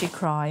me!" she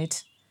cried,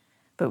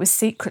 but was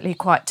secretly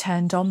quite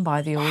turned on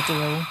by the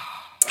ordeal.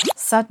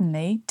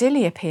 Suddenly,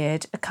 Dilly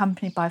appeared,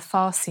 accompanied by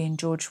Farcy and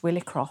George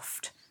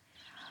Willicroft.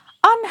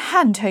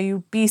 "Unhand her,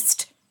 you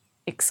beast!"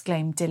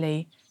 exclaimed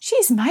Dilly.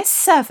 "She's my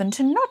servant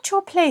and not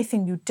your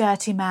plaything, you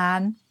dirty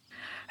man."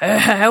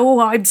 "Oh,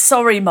 I'm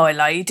sorry, my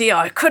lady.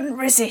 I couldn't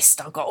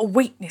resist. I've got a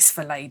weakness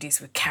for ladies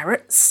with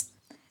carrots."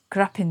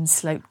 Gruppin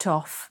sloped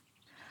off.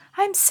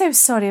 "I'm so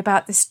sorry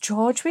about this,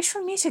 George. We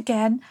shall meet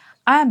again.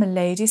 I am a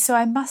lady, so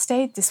I must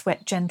aid this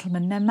wet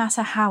gentleman, no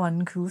matter how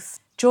uncouth."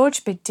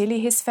 George bid Dilly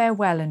his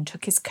farewell and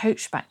took his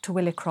coach back to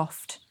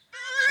Willicroft.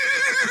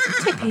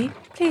 "Tippy,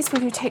 please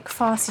will you take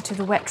Farcy to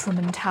the wet room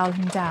and towel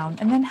him down,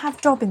 and then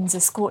have Dobbins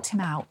escort him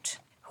out?"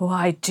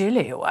 "Why,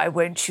 Dilly, why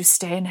won't you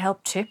stay and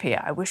help Tippy?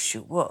 I wish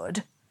you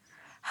would."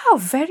 "How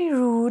very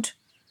rude."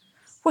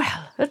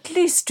 "Well, at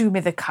least do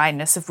me the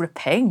kindness of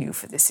repaying you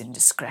for this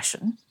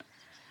indiscretion."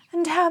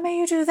 "And how may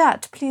you do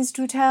that, please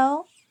do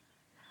tell?"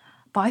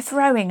 "By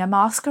throwing a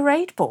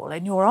masquerade ball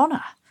in your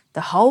honour.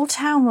 The whole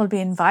town will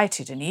be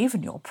invited, and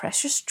even your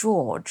precious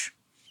George."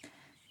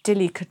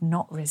 Dilly could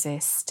not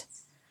resist.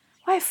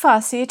 "Why,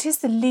 Farcy, it is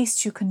the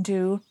least you can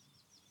do."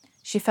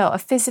 She felt a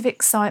fizz of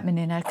excitement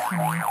in her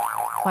coming.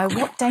 Why,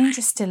 what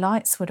dangerous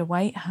delights would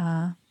await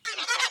her?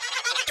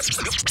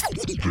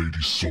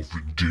 Lady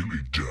Sovereign Dilly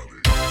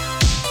Dally.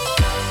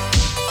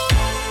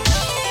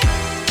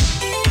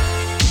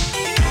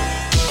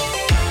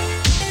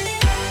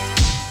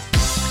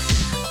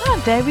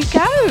 there we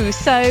go.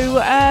 So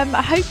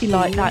I hope you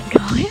like that,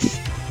 guys.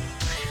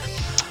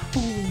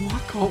 Oh, I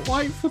can't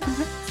wait for the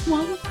next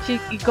one.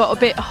 You got a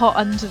bit hot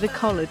under the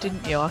collar,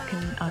 didn't you? I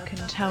can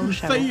tell,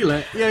 Cheryl. Feel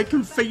it. Yeah, I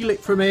can feel it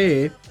from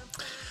here.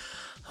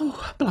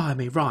 Oh,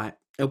 blimey. Right.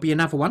 There'll be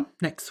another one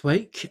next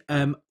week.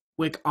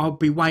 I'll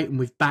be waiting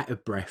with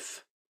bated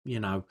breath, you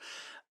know.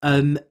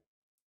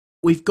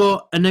 We've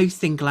got a new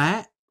single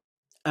out.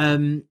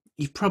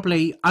 You've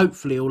probably,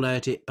 hopefully, all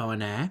heard it by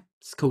now.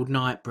 It's called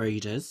Night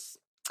Breeders.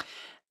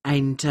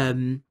 And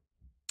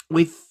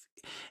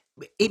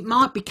it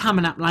might be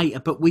coming up later,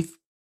 but we've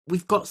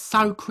got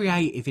so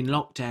creative in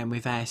lockdown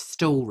with our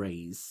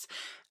stories.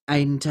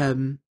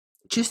 And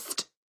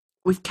just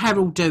with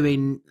Carol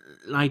doing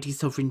Lady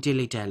Sovereign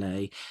Dilly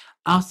Dally,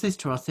 I says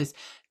to her,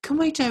 can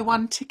we do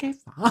one together?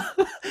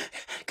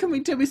 Can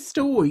we do a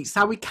story?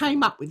 So we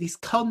came up with this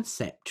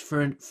concept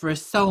for a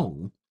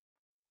song.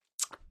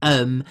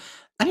 And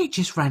it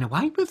just ran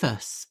away with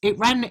us. It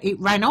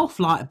ran off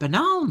like a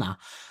banana,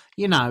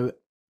 you know.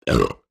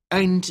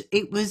 And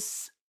it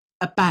was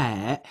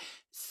about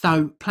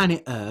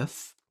planet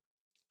Earth.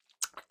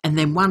 And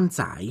then one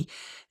day,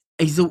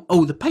 is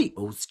all the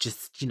people's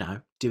just, you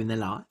know, doing their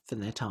life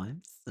and their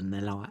times and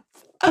their life.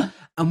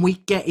 And we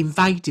get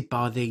invaded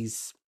by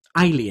these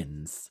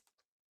aliens.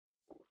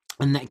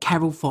 And that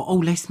Carol thought,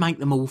 let's make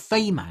them all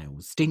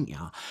females, didn't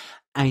you?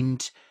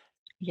 And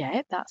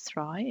yeah, that's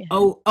right.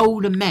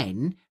 All the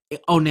men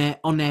on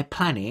their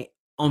planet,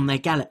 on their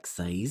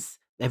galaxies,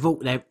 there's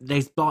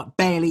like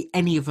barely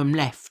any of them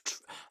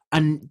left.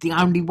 And the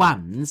only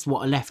ones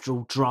what are left are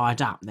all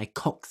dried up. Their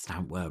cocks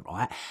don't work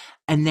right.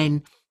 And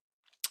then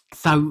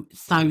So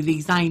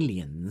these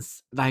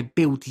aliens, they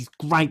build these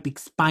great big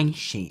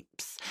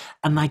spaceships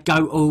and they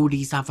go to all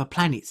these other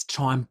planets to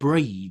try and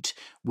breed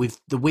with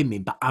the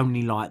women, but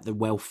only like the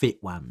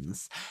well-fit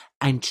ones,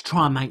 and to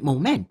try and make more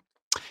men.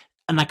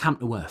 And they come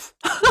to Earth.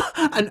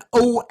 And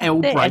all hell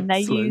breaks loose. And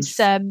they loose.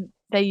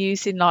 they're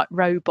using like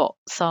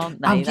robots,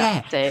 aren't they? Oh,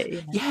 That's it,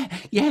 you know.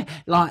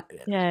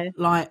 Yeah.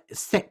 Like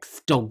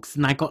sex dogs,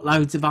 and they got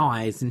loads of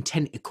eyes and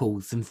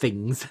tentacles and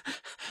things.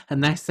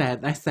 And they say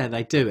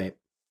they do it.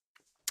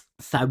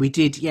 So we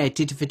did a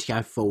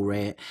video for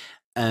it.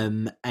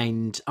 And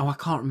I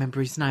can't remember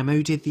his name.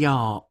 Who did the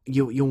art?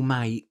 Your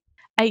mate.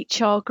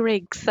 HR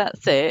Griggs,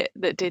 that's it,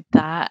 that did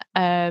that.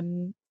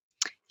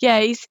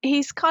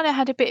 He's kind of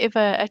had a bit of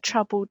a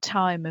troubled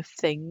time of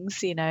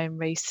things, you know, in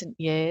recent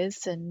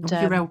years. And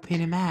you're helping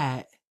him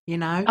out, you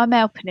know? I'm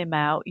helping him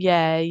out,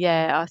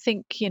 yeah. I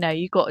think, you know,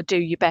 you've got to do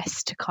your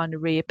best to kind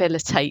of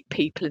rehabilitate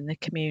people in the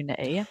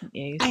community, haven't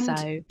you?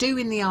 And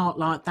doing the art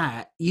like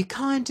that, you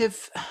kind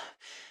of...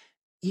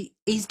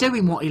 He's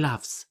doing what he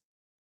loves.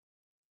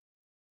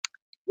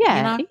 Yeah,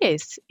 you know? He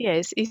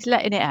is. He's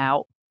letting it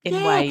out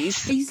in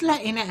ways. He's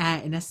letting it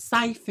out in a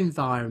safe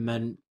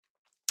environment.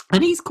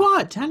 And he's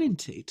quite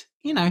talented.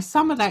 You know,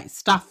 some of that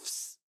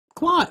stuff's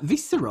quite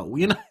visceral,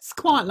 you know, it's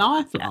quite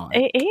lifelike.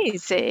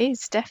 It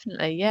is,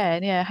 definitely, yeah.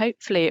 And yeah,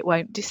 hopefully it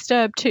won't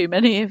disturb too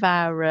many of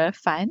our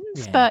fans.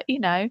 Yeah. But, you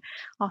know,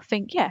 I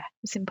think,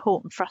 it's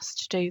important for us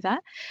to do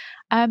that.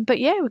 But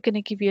yeah, we're going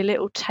to give you a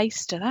little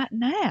taste of that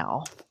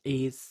now.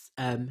 Is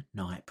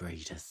Night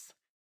Breeders.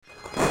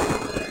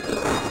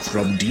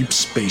 From deep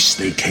space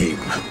they came,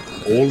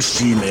 all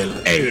female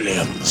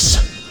aliens,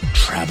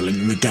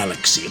 traveling the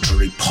galaxy to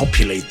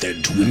repopulate their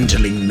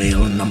dwindling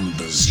male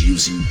numbers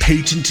using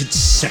patented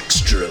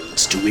sex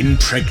drills to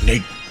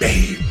impregnate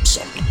babes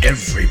on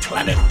every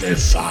planet they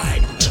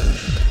find.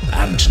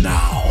 And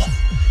now,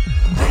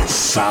 they've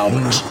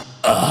found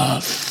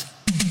Earth.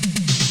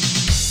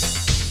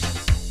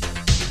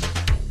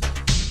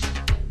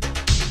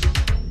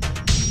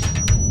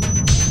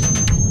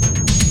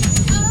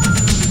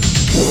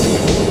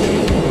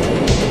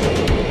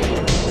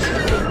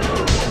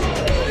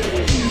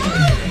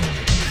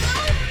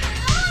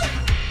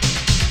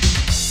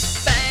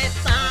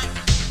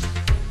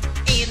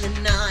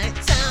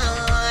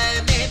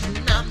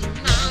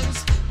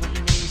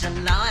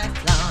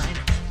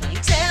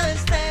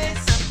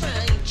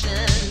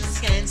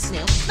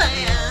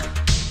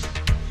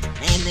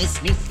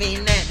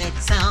 Sniffing at the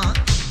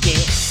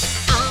target,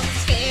 I'm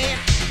scared.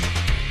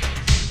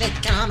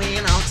 They're coming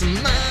on to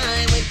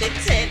mine with their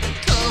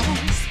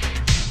tentacles.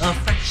 A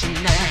fraction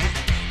night,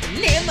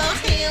 near my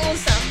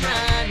heels I'm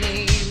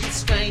running,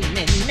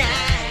 screaming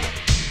night.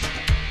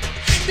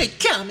 They're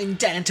coming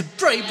down to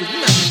breed with me.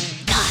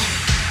 Night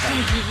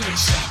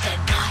breeders, yeah, the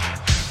night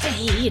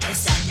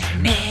breeders, and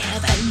they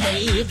never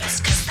leave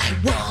us 'cause they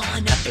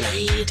wanna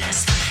bleed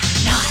us.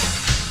 Night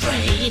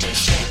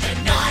breeders, yeah,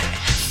 the night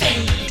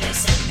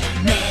feeders, and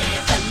they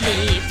never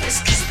leave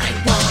us 'cause they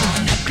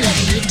wanna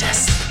bleed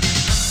us.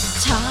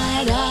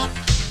 Tied up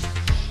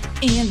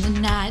in the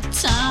night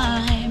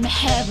time,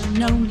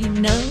 heaven only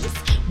knows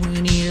we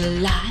need a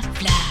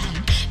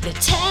lifeline. They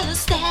tell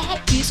us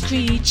that these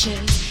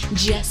creatures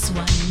just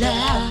want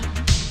love,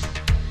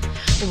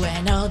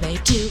 when all they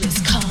do is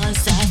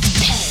cause us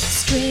pet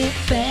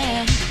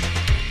stripping.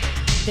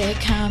 They're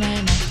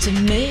coming up to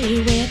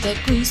me with their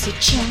greasy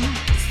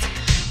chains,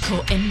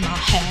 caught in my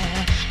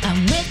hair and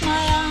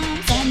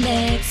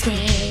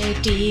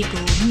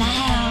eagle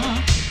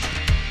now.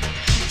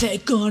 They're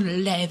gonna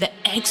lay the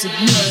eggs with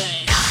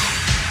me.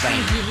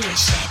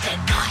 Breeders, yeah,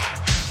 they're not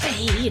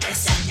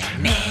feeders, and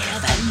they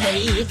never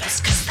leave us,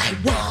 cause they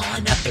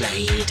wanna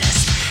bleed us.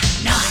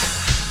 Not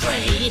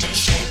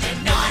breeders, yeah,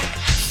 they're not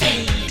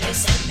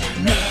feeders, and they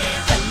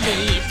never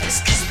leave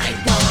us, cause they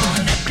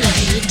wanna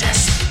bleed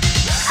us.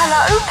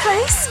 Hello,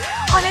 police?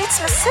 I need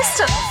some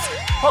assistance.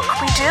 What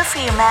can we do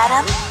for you,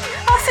 madam?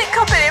 I think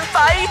I've been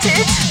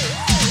invaded.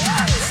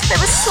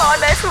 There was slime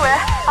everywhere.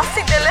 I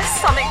think they left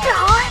something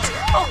behind.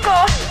 Oh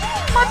God,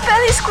 my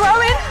belly's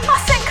growing. I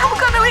think I'm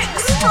going to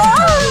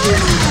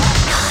explode.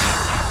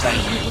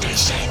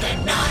 Breeders, yeah,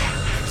 they're not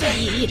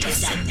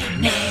feeders, and they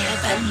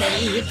never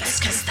leave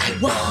us, cause they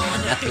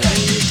wanna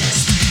bleed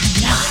us.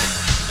 Not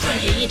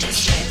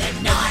breeders, yeah,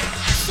 they're not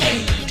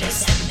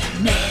feeders, and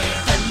they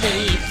never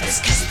leave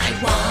us, cause they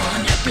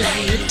wanna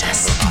bleed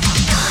us.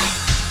 Not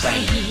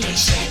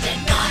breeders, yeah,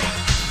 they're not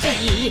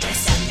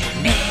feeders, and they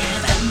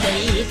never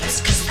leave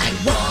us, cause they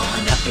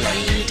wanna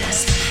bleed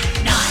us.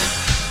 Not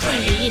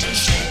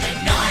breeders, yeah,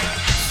 they're not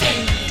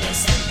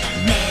feeders, and they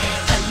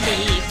never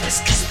leave us,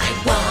 cause they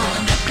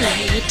wanna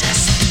bleed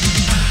us.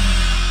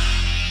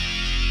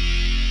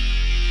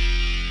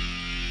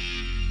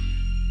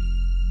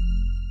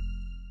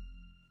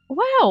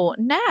 Well,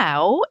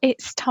 now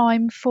it's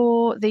time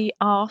for the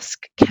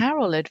Ask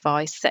Carol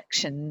advice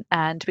section,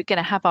 and we're going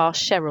to have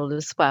Ask Cheryl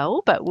as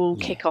well, but we'll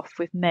kick off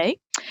with me.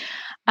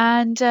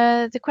 And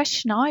the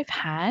question I've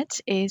had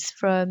is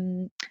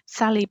from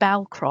Sally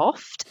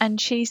Balcroft,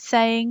 and she's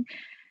saying,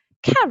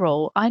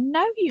 Carol, I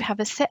know you have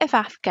a set of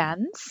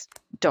Afghans,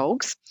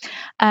 dogs.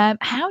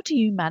 How do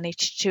you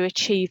manage to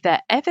achieve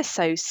their ever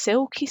so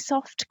silky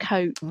soft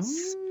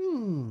coats?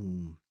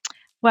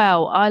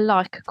 Well, I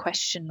like a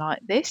question like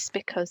this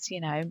because,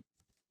 you know,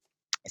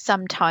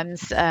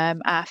 sometimes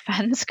our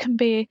fans can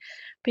be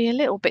a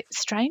little bit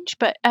strange.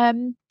 But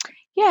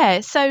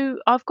yeah, so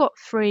I've got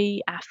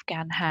 3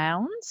 Afghan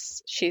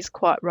hounds. She's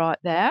quite right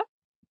there.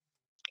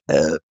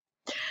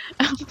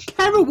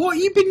 Carol, what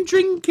have you been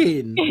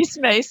drinking? Excuse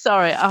me,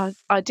 sorry.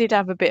 I did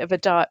have a bit of a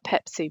Diet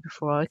Pepsi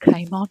before I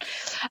came on.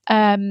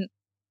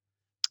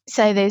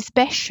 So there's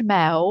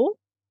bechamel,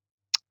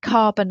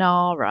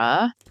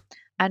 carbonara,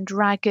 and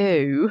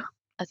ragu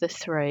are the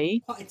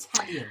 3. Quite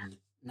Italian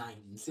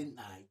names, isn't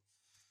they?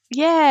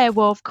 Yeah,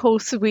 well, of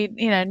course,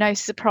 no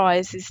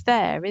surprises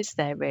there, is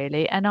there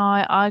really? And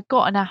I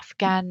got an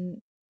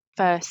Afghan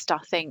first, I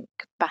think,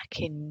 back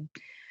in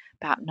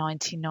about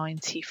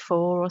 1994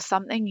 or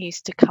something. He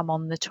used to come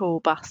on the tour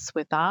bus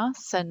with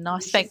us, and I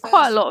spent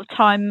quite a lot of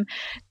time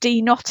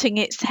deknotting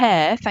its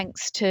hair,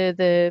 thanks to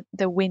the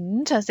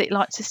wind, as it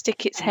liked to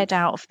stick its head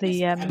out of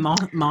the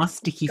my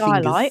sticky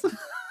skylight. fingers.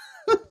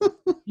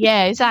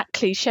 Yeah,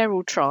 exactly.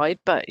 Cheryl tried,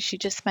 but she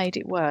just made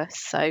it worse.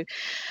 So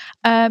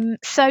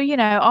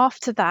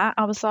after that,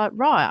 I was like,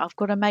 right, I've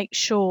got to make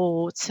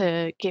sure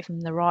to give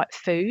them the right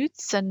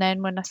foods. And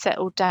then when I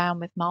settled down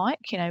with Mike,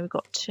 we've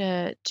got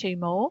 2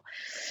 more.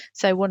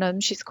 So one of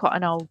them, she's quite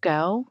an old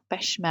girl,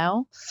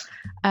 bechamel.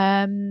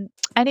 And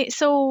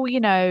it's all,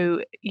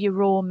 your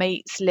raw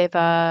meats,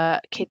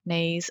 liver,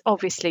 kidneys,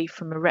 obviously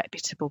from a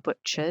reputable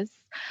butcher's.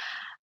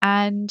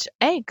 And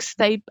eggs,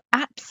 they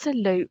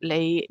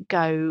absolutely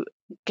go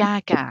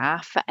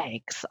gaga for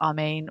eggs. I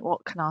mean,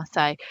 what can I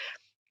say?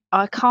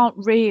 I can't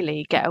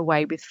really get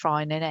away with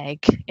frying an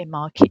egg in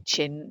my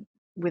kitchen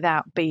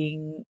without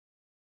being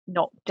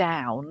knocked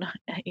down,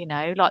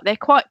 like they're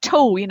quite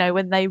tall,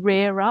 when they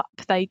rear up,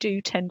 they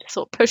do tend to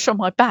sort of push on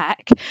my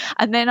back,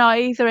 and then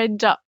I either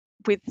end up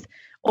with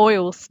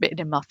oil spitting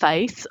in my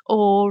face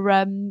or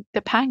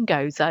the pan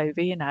goes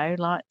over,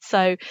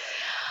 so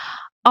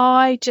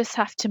I just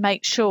have to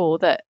make sure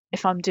that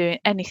if I'm doing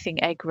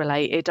anything egg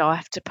related, I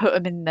have to put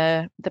them in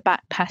the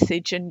back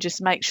passage and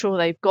just make sure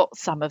they've got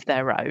some of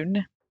their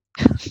own.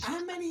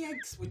 How many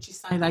eggs would you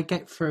say they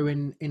get through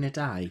in a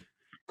day?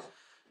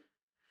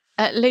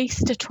 At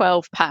least a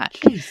 12-pack.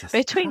 Jesus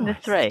between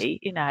Christ. the 3,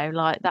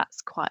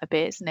 that's quite a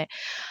bit, isn't it?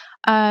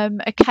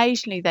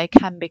 Occasionally they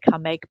can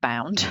become egg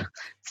bound,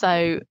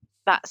 so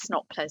that's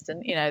not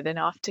pleasant. Then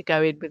I have to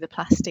go in with a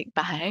plastic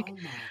bag.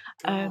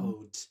 Oh my God.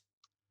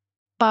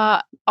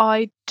 But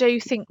I do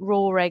think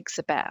raw eggs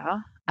are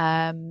better,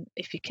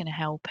 if you can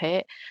help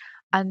it.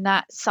 And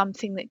that's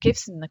something that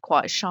gives them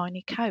quite a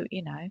shiny coat,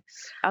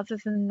 Other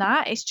than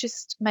that, it's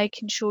just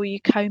making sure you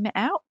comb it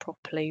out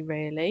properly,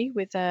 really,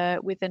 with a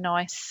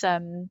nice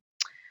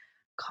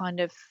kind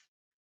of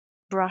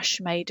brush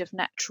made of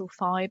natural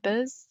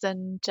fibres.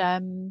 And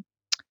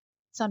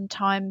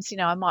sometimes,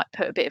 I might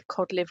put a bit of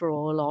cod liver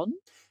oil on.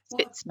 It's a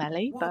bit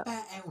smelly. What but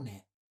about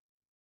Elnet?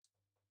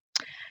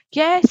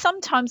 Yeah,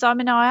 sometimes. I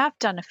mean, I have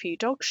done a few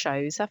dog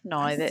shows, haven't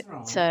I?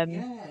 That's That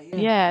right.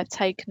 yeah,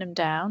 taken them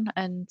down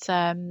and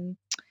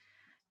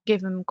give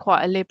them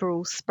quite a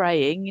liberal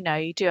spraying.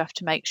 You do have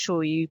to make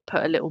sure you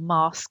put a little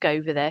mask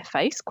over their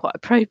face, quite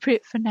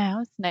appropriate for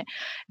now, isn't it?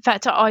 In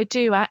fact, I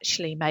do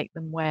actually make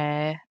them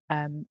wear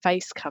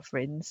face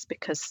coverings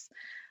because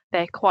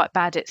they're quite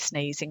bad at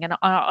sneezing, and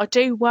I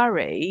do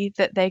worry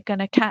that they're going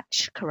to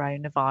catch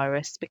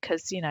coronavirus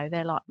because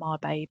they're like my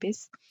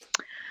babies.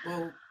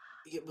 Well,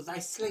 they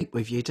sleep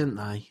with you, don't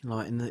they?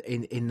 Like in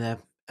the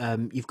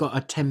you've got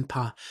a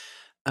temper.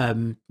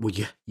 Well,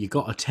 you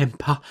got a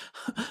temper,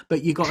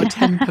 but you got a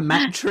temper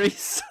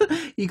mattress.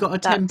 You got a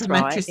temper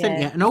mattress,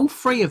 didn't you? And all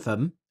three of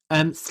them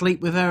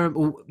sleep with her.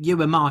 Well,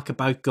 you and Mike have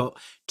both got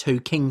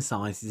 2 king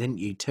sizes, didn't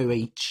you? 2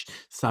 each,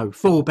 so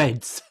 4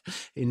 beds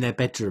in their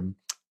bedroom.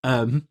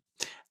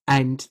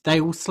 And they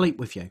all sleep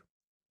with you.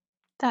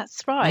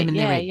 That's right.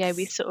 Yeah.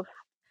 We sort of.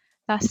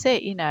 That's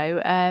it.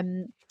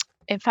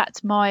 In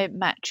fact, my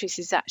mattress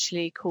is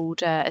actually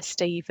called a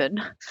Stephen.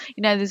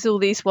 There's all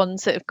these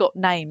ones that have got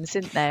names,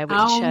 isn't there?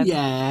 Which,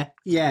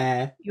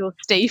 yeah. Your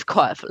Steve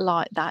quite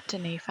liked that,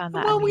 didn't he? Found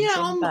that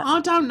amusing.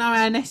 I don't know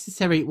how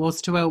necessary it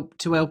was to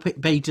help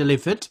it be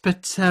delivered,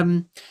 but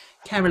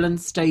Carol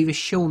and Steve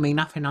assure me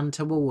nothing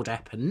untoward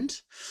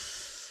happened.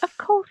 Of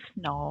course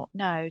not.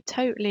 No,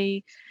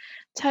 totally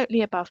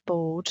above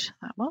board.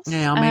 That was.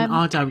 Yeah, I mean,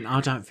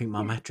 I don't think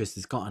my mattress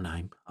has got a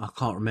name. I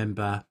can't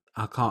remember.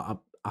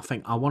 I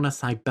think I want to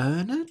say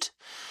Bernard.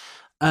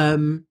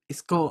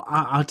 It's got.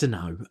 I don't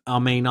know. I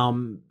mean,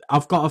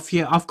 I've got a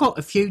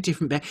few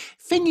different.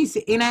 Thing is,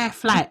 in our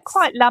flats, it's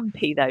quite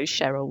lumpy though,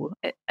 Cheryl,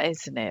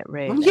 isn't it?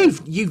 Really. Well,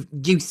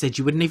 you said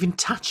you wouldn't even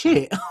touch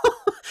it.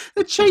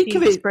 The cheek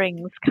of it.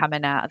 Springs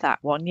coming out of that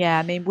one. Yeah,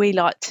 I mean, we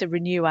like to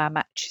renew our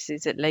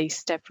mattresses at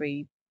least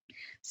every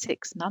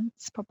 6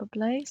 months,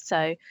 probably.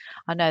 So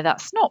I know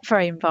that's not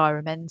very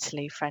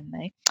environmentally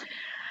friendly.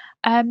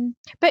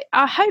 But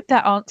I hope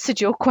that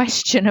answered your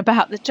question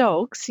about the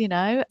dogs.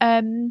 Yeah,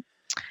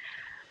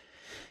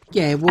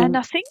 well, and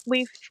I think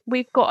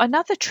we've got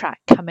another track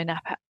coming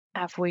up,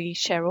 have we,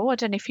 Cheryl? I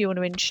don't know if you want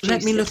to introduce.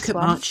 Let me look at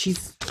Mark.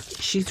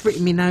 She's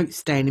written me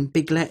notes down in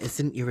big letters,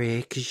 didn't you, here?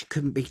 Because you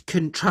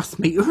couldn't trust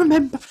me to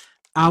remember.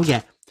 Oh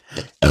yeah,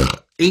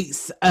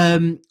 it's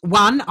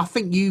one. I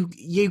think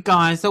you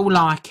guys all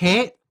like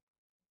it.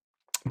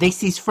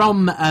 This is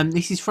from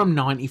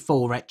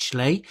 '94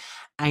 actually,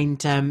 and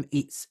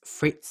it's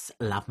Fritz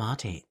Love My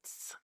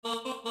Tits.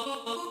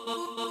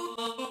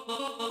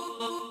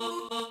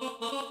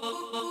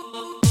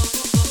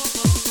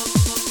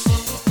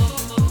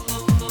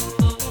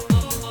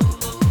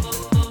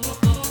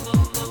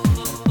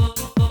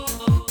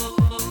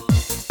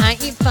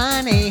 Ain't it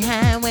funny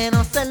how when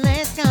I say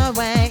let's go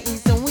away,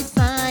 he's always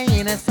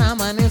saying that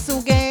someone else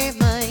will get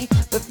me.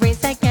 But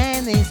Fritz, how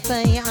can this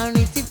be?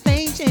 Only 2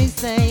 things you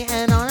see,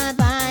 and on a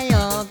day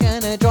are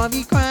gonna drive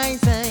you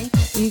crazy.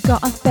 You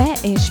got a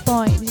fetish,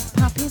 boy, these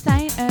puppies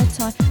ain't a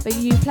toy, but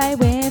you play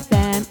with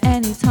them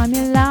anytime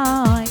you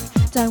like.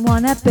 Don't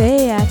wanna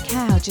be a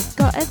cow, just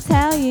gotta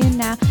tell you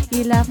now,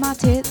 you love my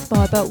tits,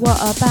 boy, but what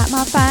about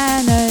my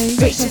fanny?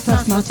 Fritz just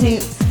loves my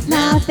tits,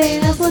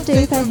 nothing else will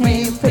do for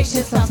him. Fritz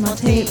just loves my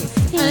tits,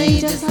 he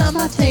just loves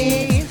my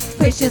tits.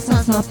 Fritz just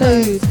loves my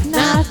boobs,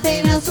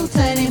 nothing else will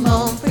turn him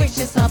on. Fritz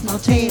just loves my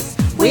tits,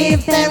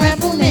 with their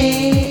apple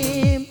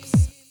nips.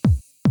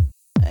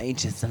 He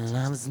just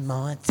loves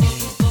my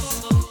tits.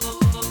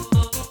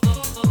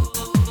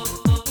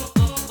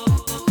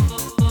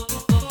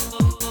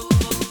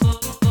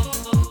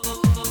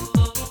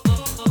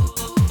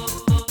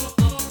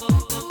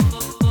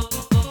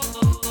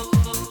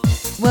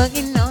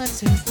 Working 9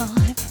 to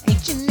 5,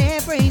 each and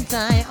every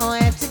day. I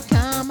have to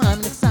come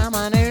home to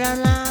someone who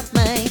don't love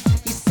me.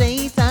 You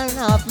see, don't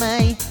love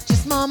me,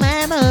 just my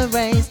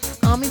memories.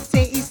 I'm his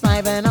city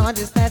slave and I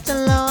just have to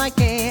like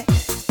it.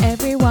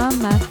 Everyone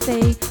must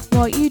see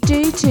what you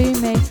do to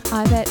me.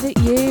 I bet that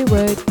you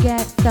would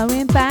get so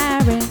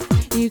embarrassed.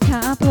 You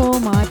can't pull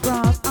my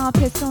bras, I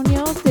pissed on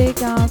your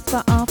cigars,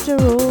 but after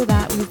all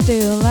that we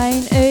still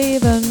ain't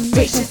even.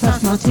 Fritz just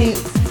loves my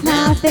tits,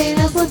 nothing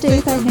else will do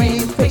for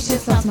him. Fritz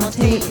just loves my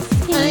tits,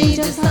 he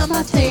just loves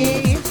my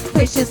tits.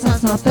 Fritz just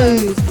loves my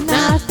boobs,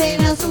 nothing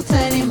else will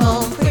turn him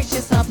on. Fritz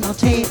just loves my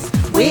tits,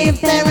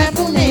 with their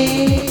apple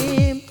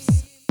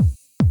nips.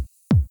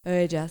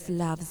 He just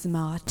loves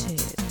my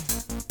tits.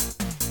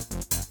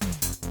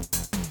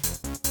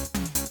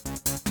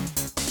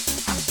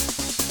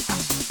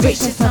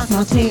 Fritz just loves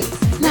my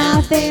tits,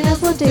 nothing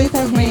else will do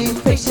for him.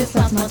 Fritz just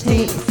loves my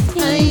tits,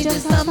 he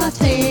just loves my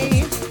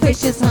tits.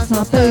 Fritz just loves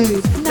my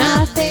boobs,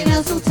 nothing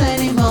else will turn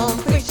him on.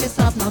 Fritz just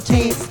loves my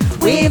tits,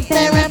 with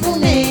their apple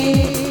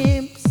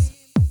nips.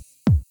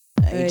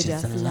 He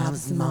just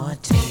loves my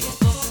tits.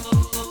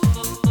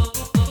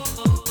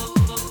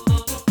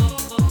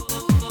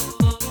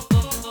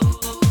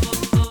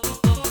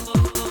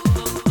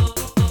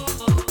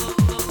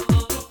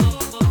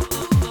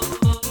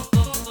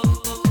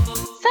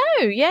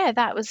 So yeah,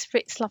 that was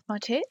Fritz Love My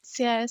Tits.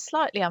 Yeah,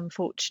 slightly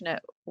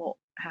unfortunate what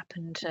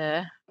happened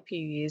a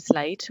few years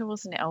later,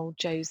 wasn't it, old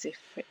Joseph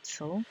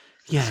Fritzl?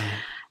 Yeah.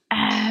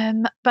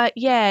 But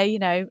yeah,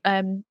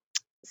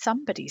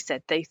 somebody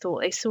said they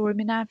thought they saw him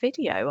in our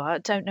video. I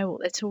don't know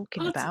what they're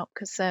talking about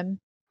because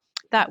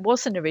that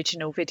was an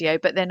original video.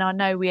 But then I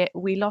know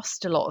we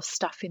lost a lot of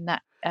stuff in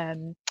that.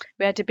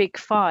 We had a big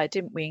fire,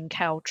 didn't we, in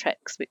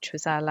Caltrex, which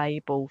was our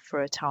label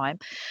for a time.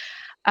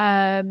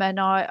 And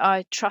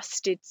I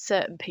trusted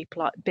certain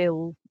people like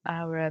Bill,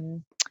 our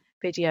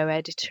video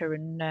editor,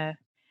 and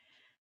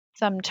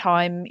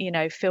sometime,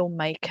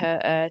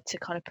 filmmaker, to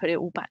kind of put it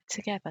all back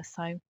together.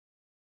 So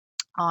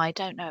I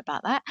don't know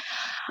about that.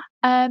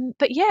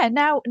 But yeah,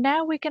 now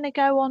we're going to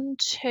go on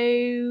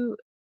to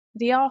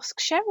the Ask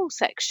Cheryl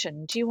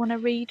section. Do you want to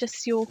read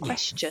us your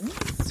question?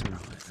 Yes,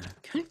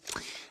 right,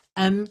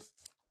 okay.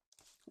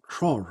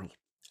 Cheryl,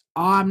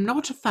 I'm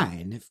not a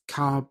fan of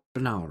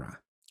carbonara,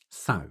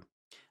 so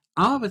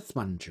I was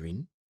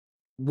wondering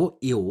what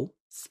your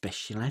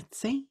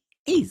speciality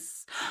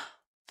is.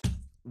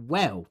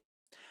 Well,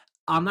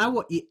 I know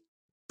what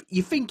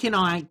you're thinking.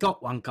 I ain't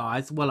got one,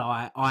 guys. Well,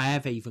 I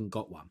have even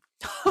got one.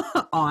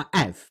 I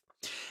have,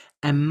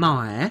 and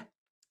my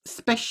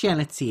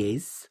speciality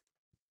is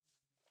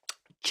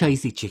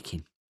cheesy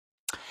chicken.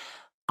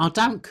 I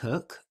don't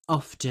cook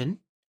often.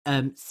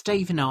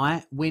 Steve and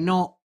I, we're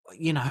not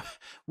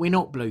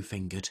blue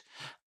fingered.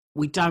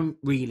 We don't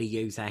really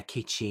use our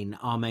kitchen.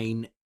 I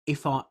mean,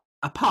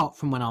 apart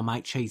from when I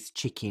make cheesy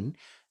chicken,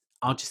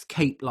 I'll just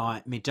keep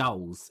like my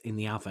dolls in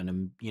the oven,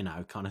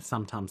 and kind of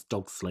sometimes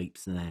dog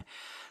sleeps in there.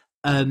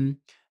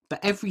 But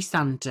every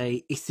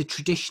Sunday, it's a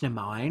tradition of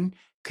mine,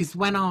 because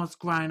when I was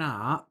growing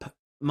up,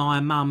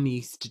 my mum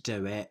used to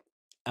do it.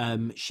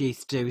 She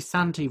used to do a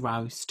Sunday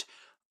roast.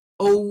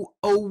 All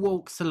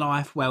walks of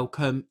life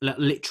welcome.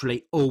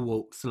 Literally all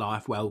walks of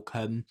life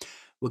welcome.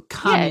 Would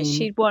come Yeah, in.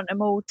 she'd want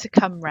them all to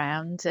come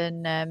round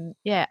and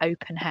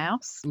open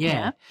house.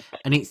 Yeah,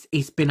 and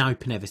it's been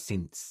open ever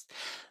since.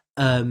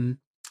 And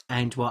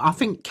well, I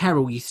think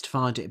Carol used to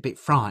find it a bit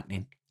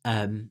frightening.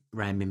 Round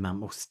my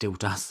mum, or still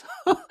does,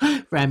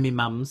 round my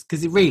mum's,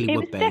 because it really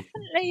would be. It was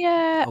definitely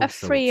a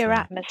freer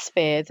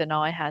atmosphere than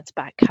I had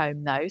back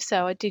home, though.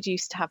 So I did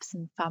used to have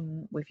some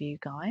fun with you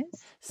guys.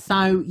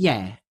 So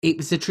yeah, it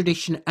was a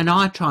tradition, and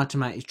I tried to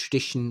make a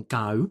tradition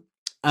go.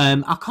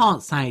 I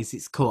can't say as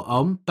it's caught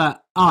on,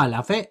 but I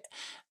love it,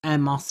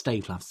 and my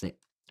Steve loves it.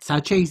 So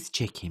cheese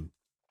chicken.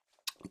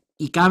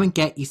 You go and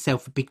get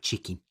yourself a big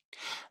chicken,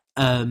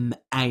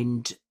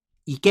 and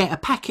you get a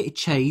packet of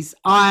cheese.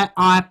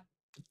 I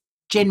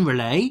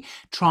generally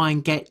try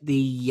and get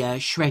the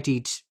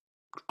shredded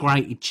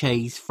grated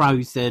cheese,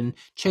 frozen,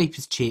 cheap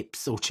as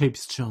chips or cheap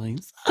as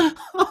cheese.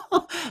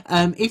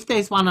 If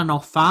there's one on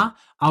offer,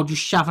 I'll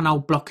just shove an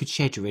old block of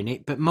cheddar in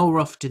it, but more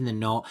often than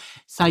not.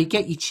 So you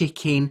get your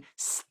chicken,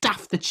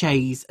 stuff the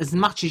cheese as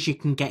much as you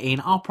can get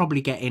in. I'll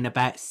probably get in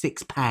about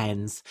 6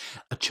 pounds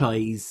of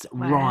cheese.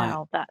 Wow,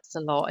 right. That's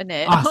a lot, isn't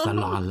it? That's a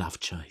lot. I love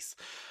cheese.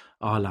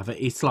 I love it.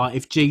 It's like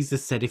if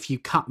Jesus said, if you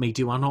cut me,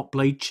 do I not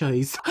bleed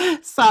cheese?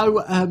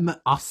 So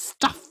I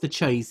stuff the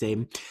cheese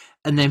in,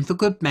 and then for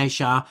good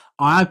measure,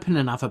 I open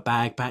another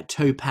bag, about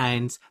 2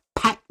 pounds,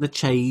 pack the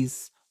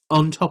cheese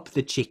on top of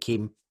the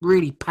chicken,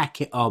 really pack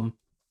it on.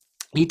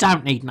 You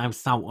don't need no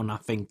salt on, I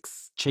think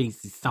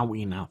cheese is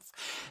salty enough.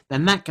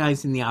 Then that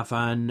goes in the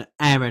oven,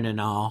 hour and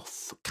a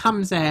half,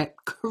 comes out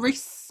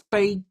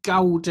crispy,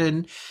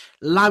 golden,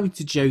 loads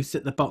of juice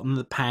at the bottom of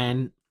the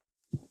pan.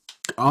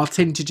 I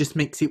tend to just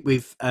mix it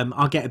with,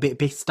 I'll get a bit of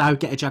Bisto,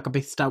 get a jug of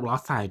Bisto. Well, I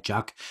say a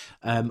jug.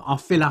 I'll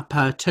fill up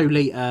a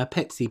 2-litre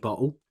Pepsi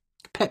bottle.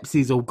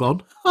 Pepsi's all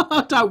gone.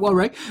 Don't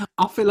worry.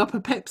 I'll fill up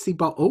a Pepsi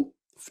bottle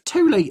for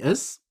 2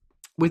 litres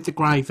with the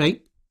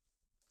gravy.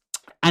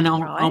 And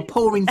I'll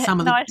pour in some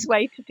of the... Nice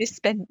way to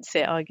dispense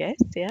it, I guess,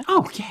 yeah.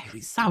 Oh, yeah,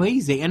 it's so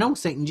easy. And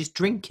also you can just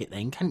drink it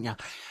then, can't you?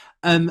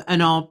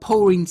 And I'll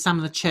pour in some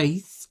of the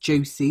cheese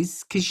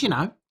juices, because,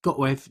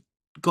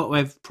 got to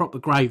have proper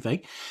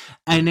gravy,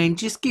 and then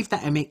just give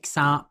that a mix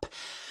up.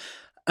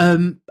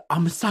 I'm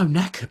so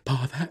knackered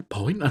by that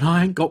point, and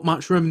I ain't got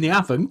much room in the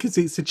oven because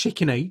it's a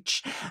chicken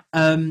each,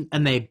 and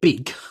they're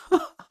big.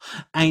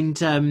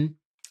 And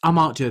I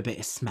might do a bit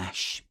of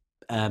smash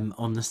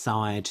on the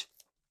side.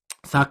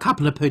 So a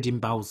couple of pudding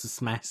bowls of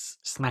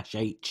smash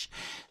each.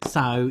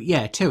 So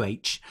yeah, 2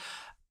 each.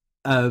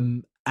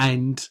 And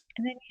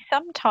then you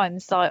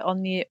sometimes, like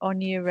on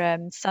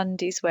your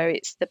Sundays where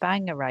it's the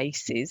banger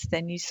races,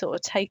 then you sort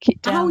of take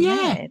it down. Oh yeah.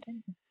 There,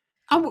 don't you?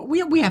 Oh,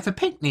 we have a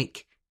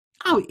picnic.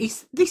 Oh,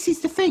 this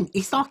is the thing.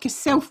 It's like a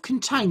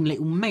self-contained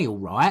little meal,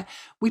 right?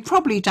 We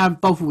probably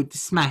don't bother with the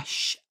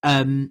smash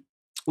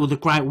or the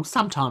gravy. Well,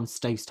 sometimes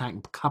Steve's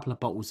taking a couple of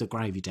bottles of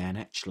gravy down,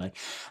 actually.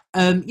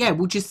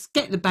 We'll just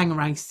get the banger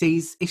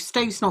races. If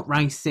Steve's not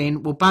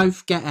racing, we'll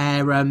both get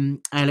our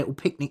little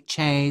picnic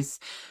chairs,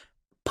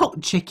 pot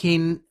of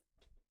chicken,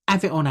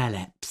 have it on our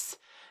laps.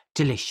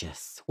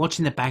 Delicious.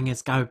 Watching the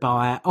bangers go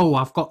by. Oh,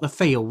 I've got the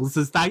feels,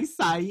 as they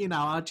say.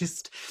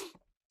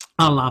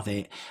 I love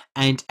it.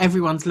 And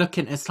everyone's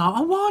looking at us like,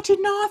 oh, why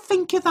didn't I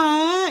think of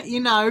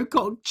that?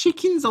 Got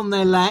chickens on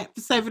their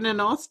laps, having a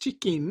nice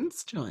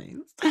chickens.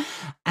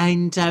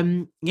 And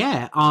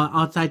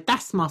I'd say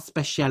that's my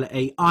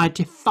speciality. I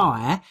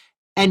defy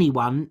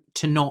anyone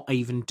to not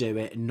even do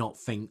it and not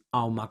think,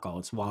 oh my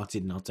God, why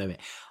didn't I do it?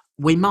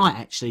 We might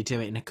actually do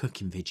it in a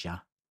cooking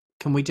video.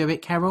 Can we do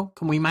it, Carol?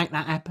 Can we make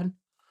that happen?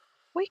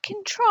 We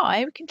can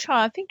try.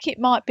 I think it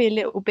might be a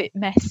little bit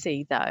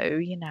messy,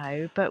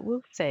 though, but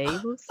we'll see.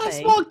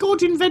 That's why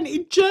God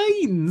invented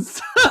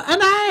jeans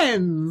and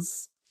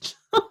hands.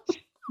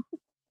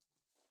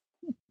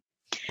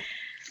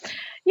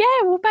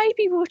 Yeah, well,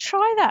 maybe we'll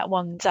try that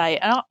one day.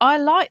 And I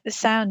like the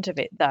sound of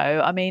it,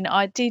 though. I mean,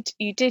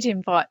 you did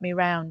invite me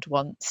round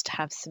once to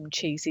have some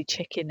cheesy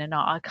chicken, and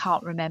I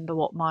can't remember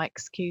what my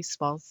excuse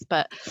was,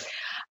 but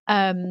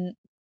yeah,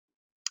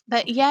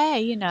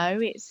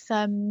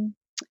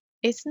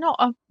 it's not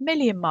a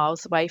million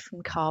miles away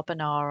from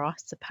carbonara, I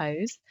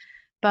suppose.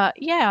 But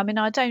yeah, I mean,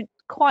 I don't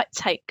quite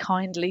take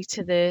kindly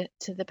to the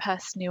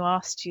person who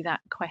asked you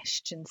that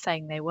question,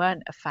 saying they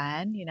weren't a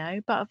fan,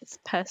 but it's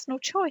personal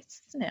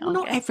choice, isn't it? Well, I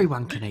not guess.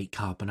 everyone can eat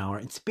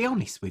carbonara. And to be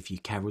honest with you,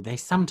 Carol,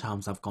 there's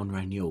sometimes I've gone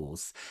round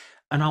yours,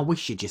 and I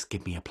wish you'd just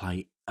give me a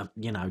plate,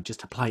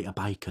 just a plate of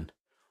bacon,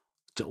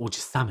 or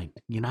just something,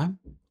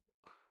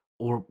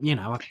 or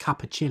a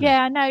cup of chili.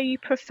 Yeah, I know you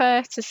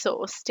prefer to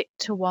sort of stick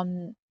to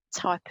one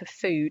type of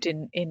food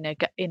in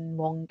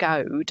one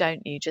go,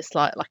 don't you? Just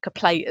like a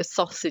plate of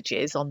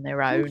sausages on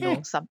their own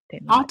or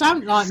something. I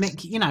don't like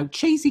making,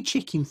 cheesy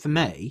chicken for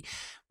me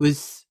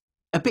was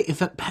a bit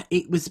of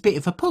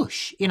a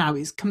push.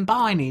 It's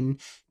combining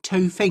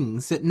two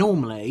things that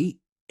normally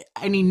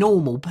any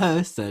normal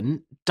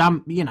person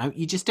don't.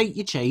 You just eat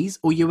your cheese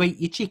or you eat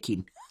your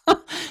chicken.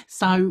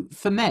 So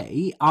for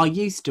me, I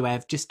used to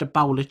have just a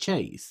bowl of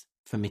cheese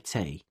for my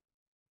tea.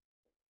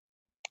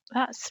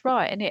 That's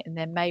right, isn't it? And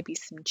then maybe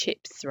some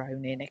chips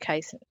thrown in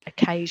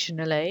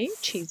occasionally,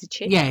 cheesy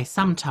chips. Yeah,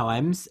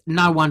 sometimes.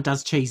 No one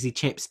does cheesy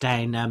chips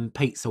down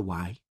Pizza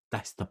Way.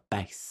 That's the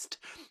best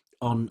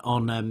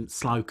on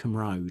Slocum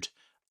Road.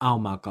 Oh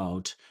my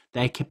God,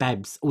 their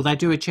kebabs. Or they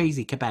do a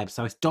cheesy kebab,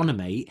 so it's doner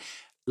meat,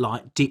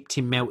 like dipped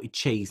in melted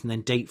cheese and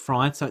then deep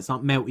fried. So it's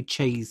like melted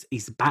cheese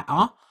is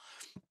batter.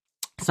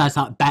 So it's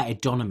like battered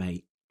doner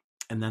meat.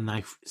 And then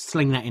they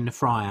sling that in the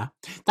fryer.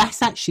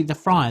 That's actually the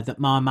fryer that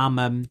my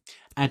mum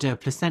had her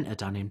placenta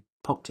done in.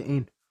 Popped it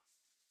in.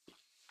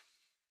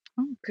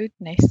 Oh,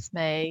 goodness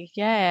me.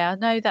 Yeah, I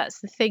know that's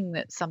the thing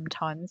that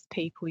sometimes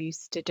people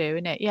used to do,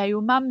 isn't it? Yeah,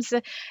 your mum's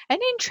an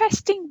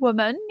interesting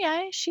woman.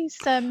 Yeah, she's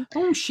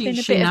she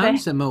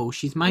knows them all.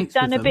 She's mates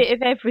done with a them. bit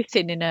of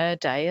everything in her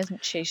day,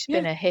 hasn't she? She's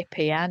been a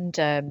hippie and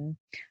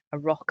a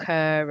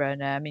rocker,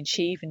 and I mean,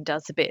 she even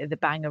does a bit of the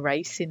banger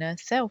racing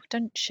herself,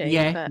 doesn't she?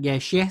 Yeah.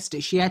 She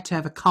had to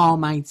have a car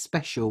made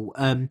special.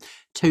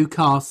 2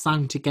 cars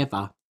sewn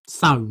together.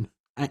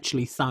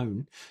 Actually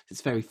sewn.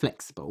 It's very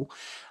flexible.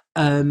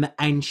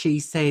 And she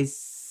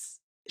says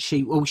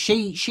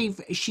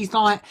she's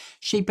like,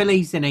 she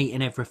believes in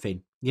eating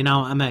everything. You know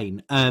what I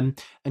mean? And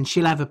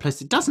she'll have a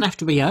placenta. It doesn't have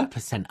to be her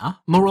placenta.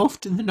 More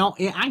often than not,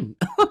 it ain't.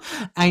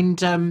 And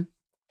so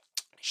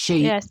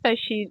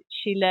she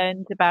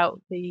learned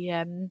about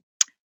the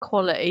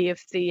quality of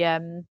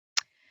the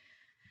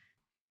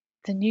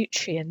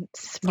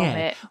nutrients from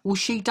it. Well,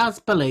 she does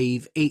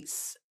believe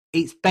it's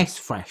best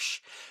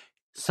fresh.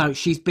 So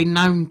she's been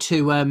known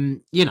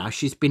to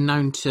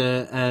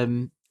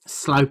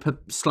slope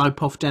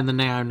off down the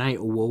neonatal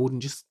ward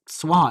and just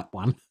swipe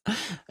one.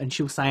 And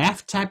she'll say,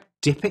 have to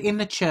dip it in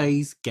the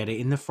cheese, get it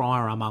in the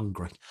fryer, I'm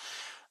hungry.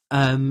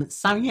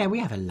 So yeah, we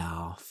have a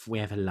laugh.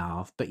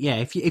 But yeah,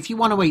 if you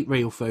want to eat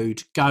real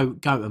food, go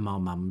to my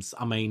mum's.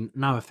 I mean,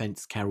 no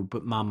offence, Carol,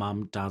 but my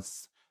mum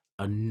does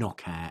a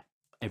knockout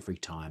every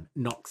time.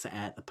 Knocks it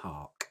out the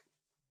park.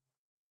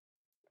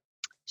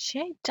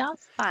 She does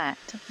that,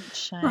 doesn't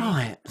she?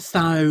 Right.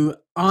 So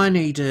I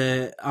need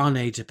a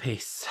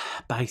piss,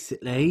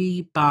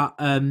 basically, but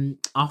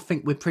I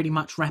think we're pretty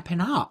much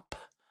wrapping up,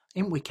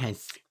 ain't we,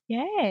 Kez?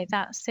 Yeah,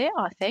 that's it,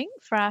 I think,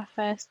 for our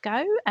first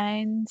go.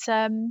 And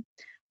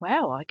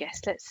well, I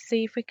guess let's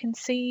see if we can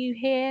see you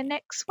here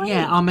next week.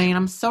 Yeah, I mean,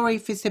 I'm sorry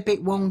if it's a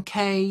bit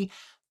wonky.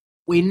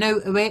 We're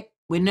new to it.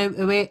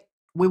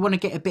 We want to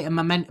get a bit of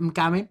momentum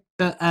going,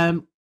 but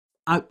I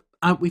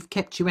hope we've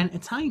kept you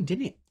entertained,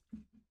 innit?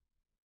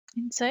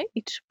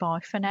 Indeed.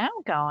 Bye for now,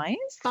 guys.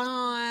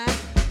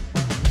 Bye.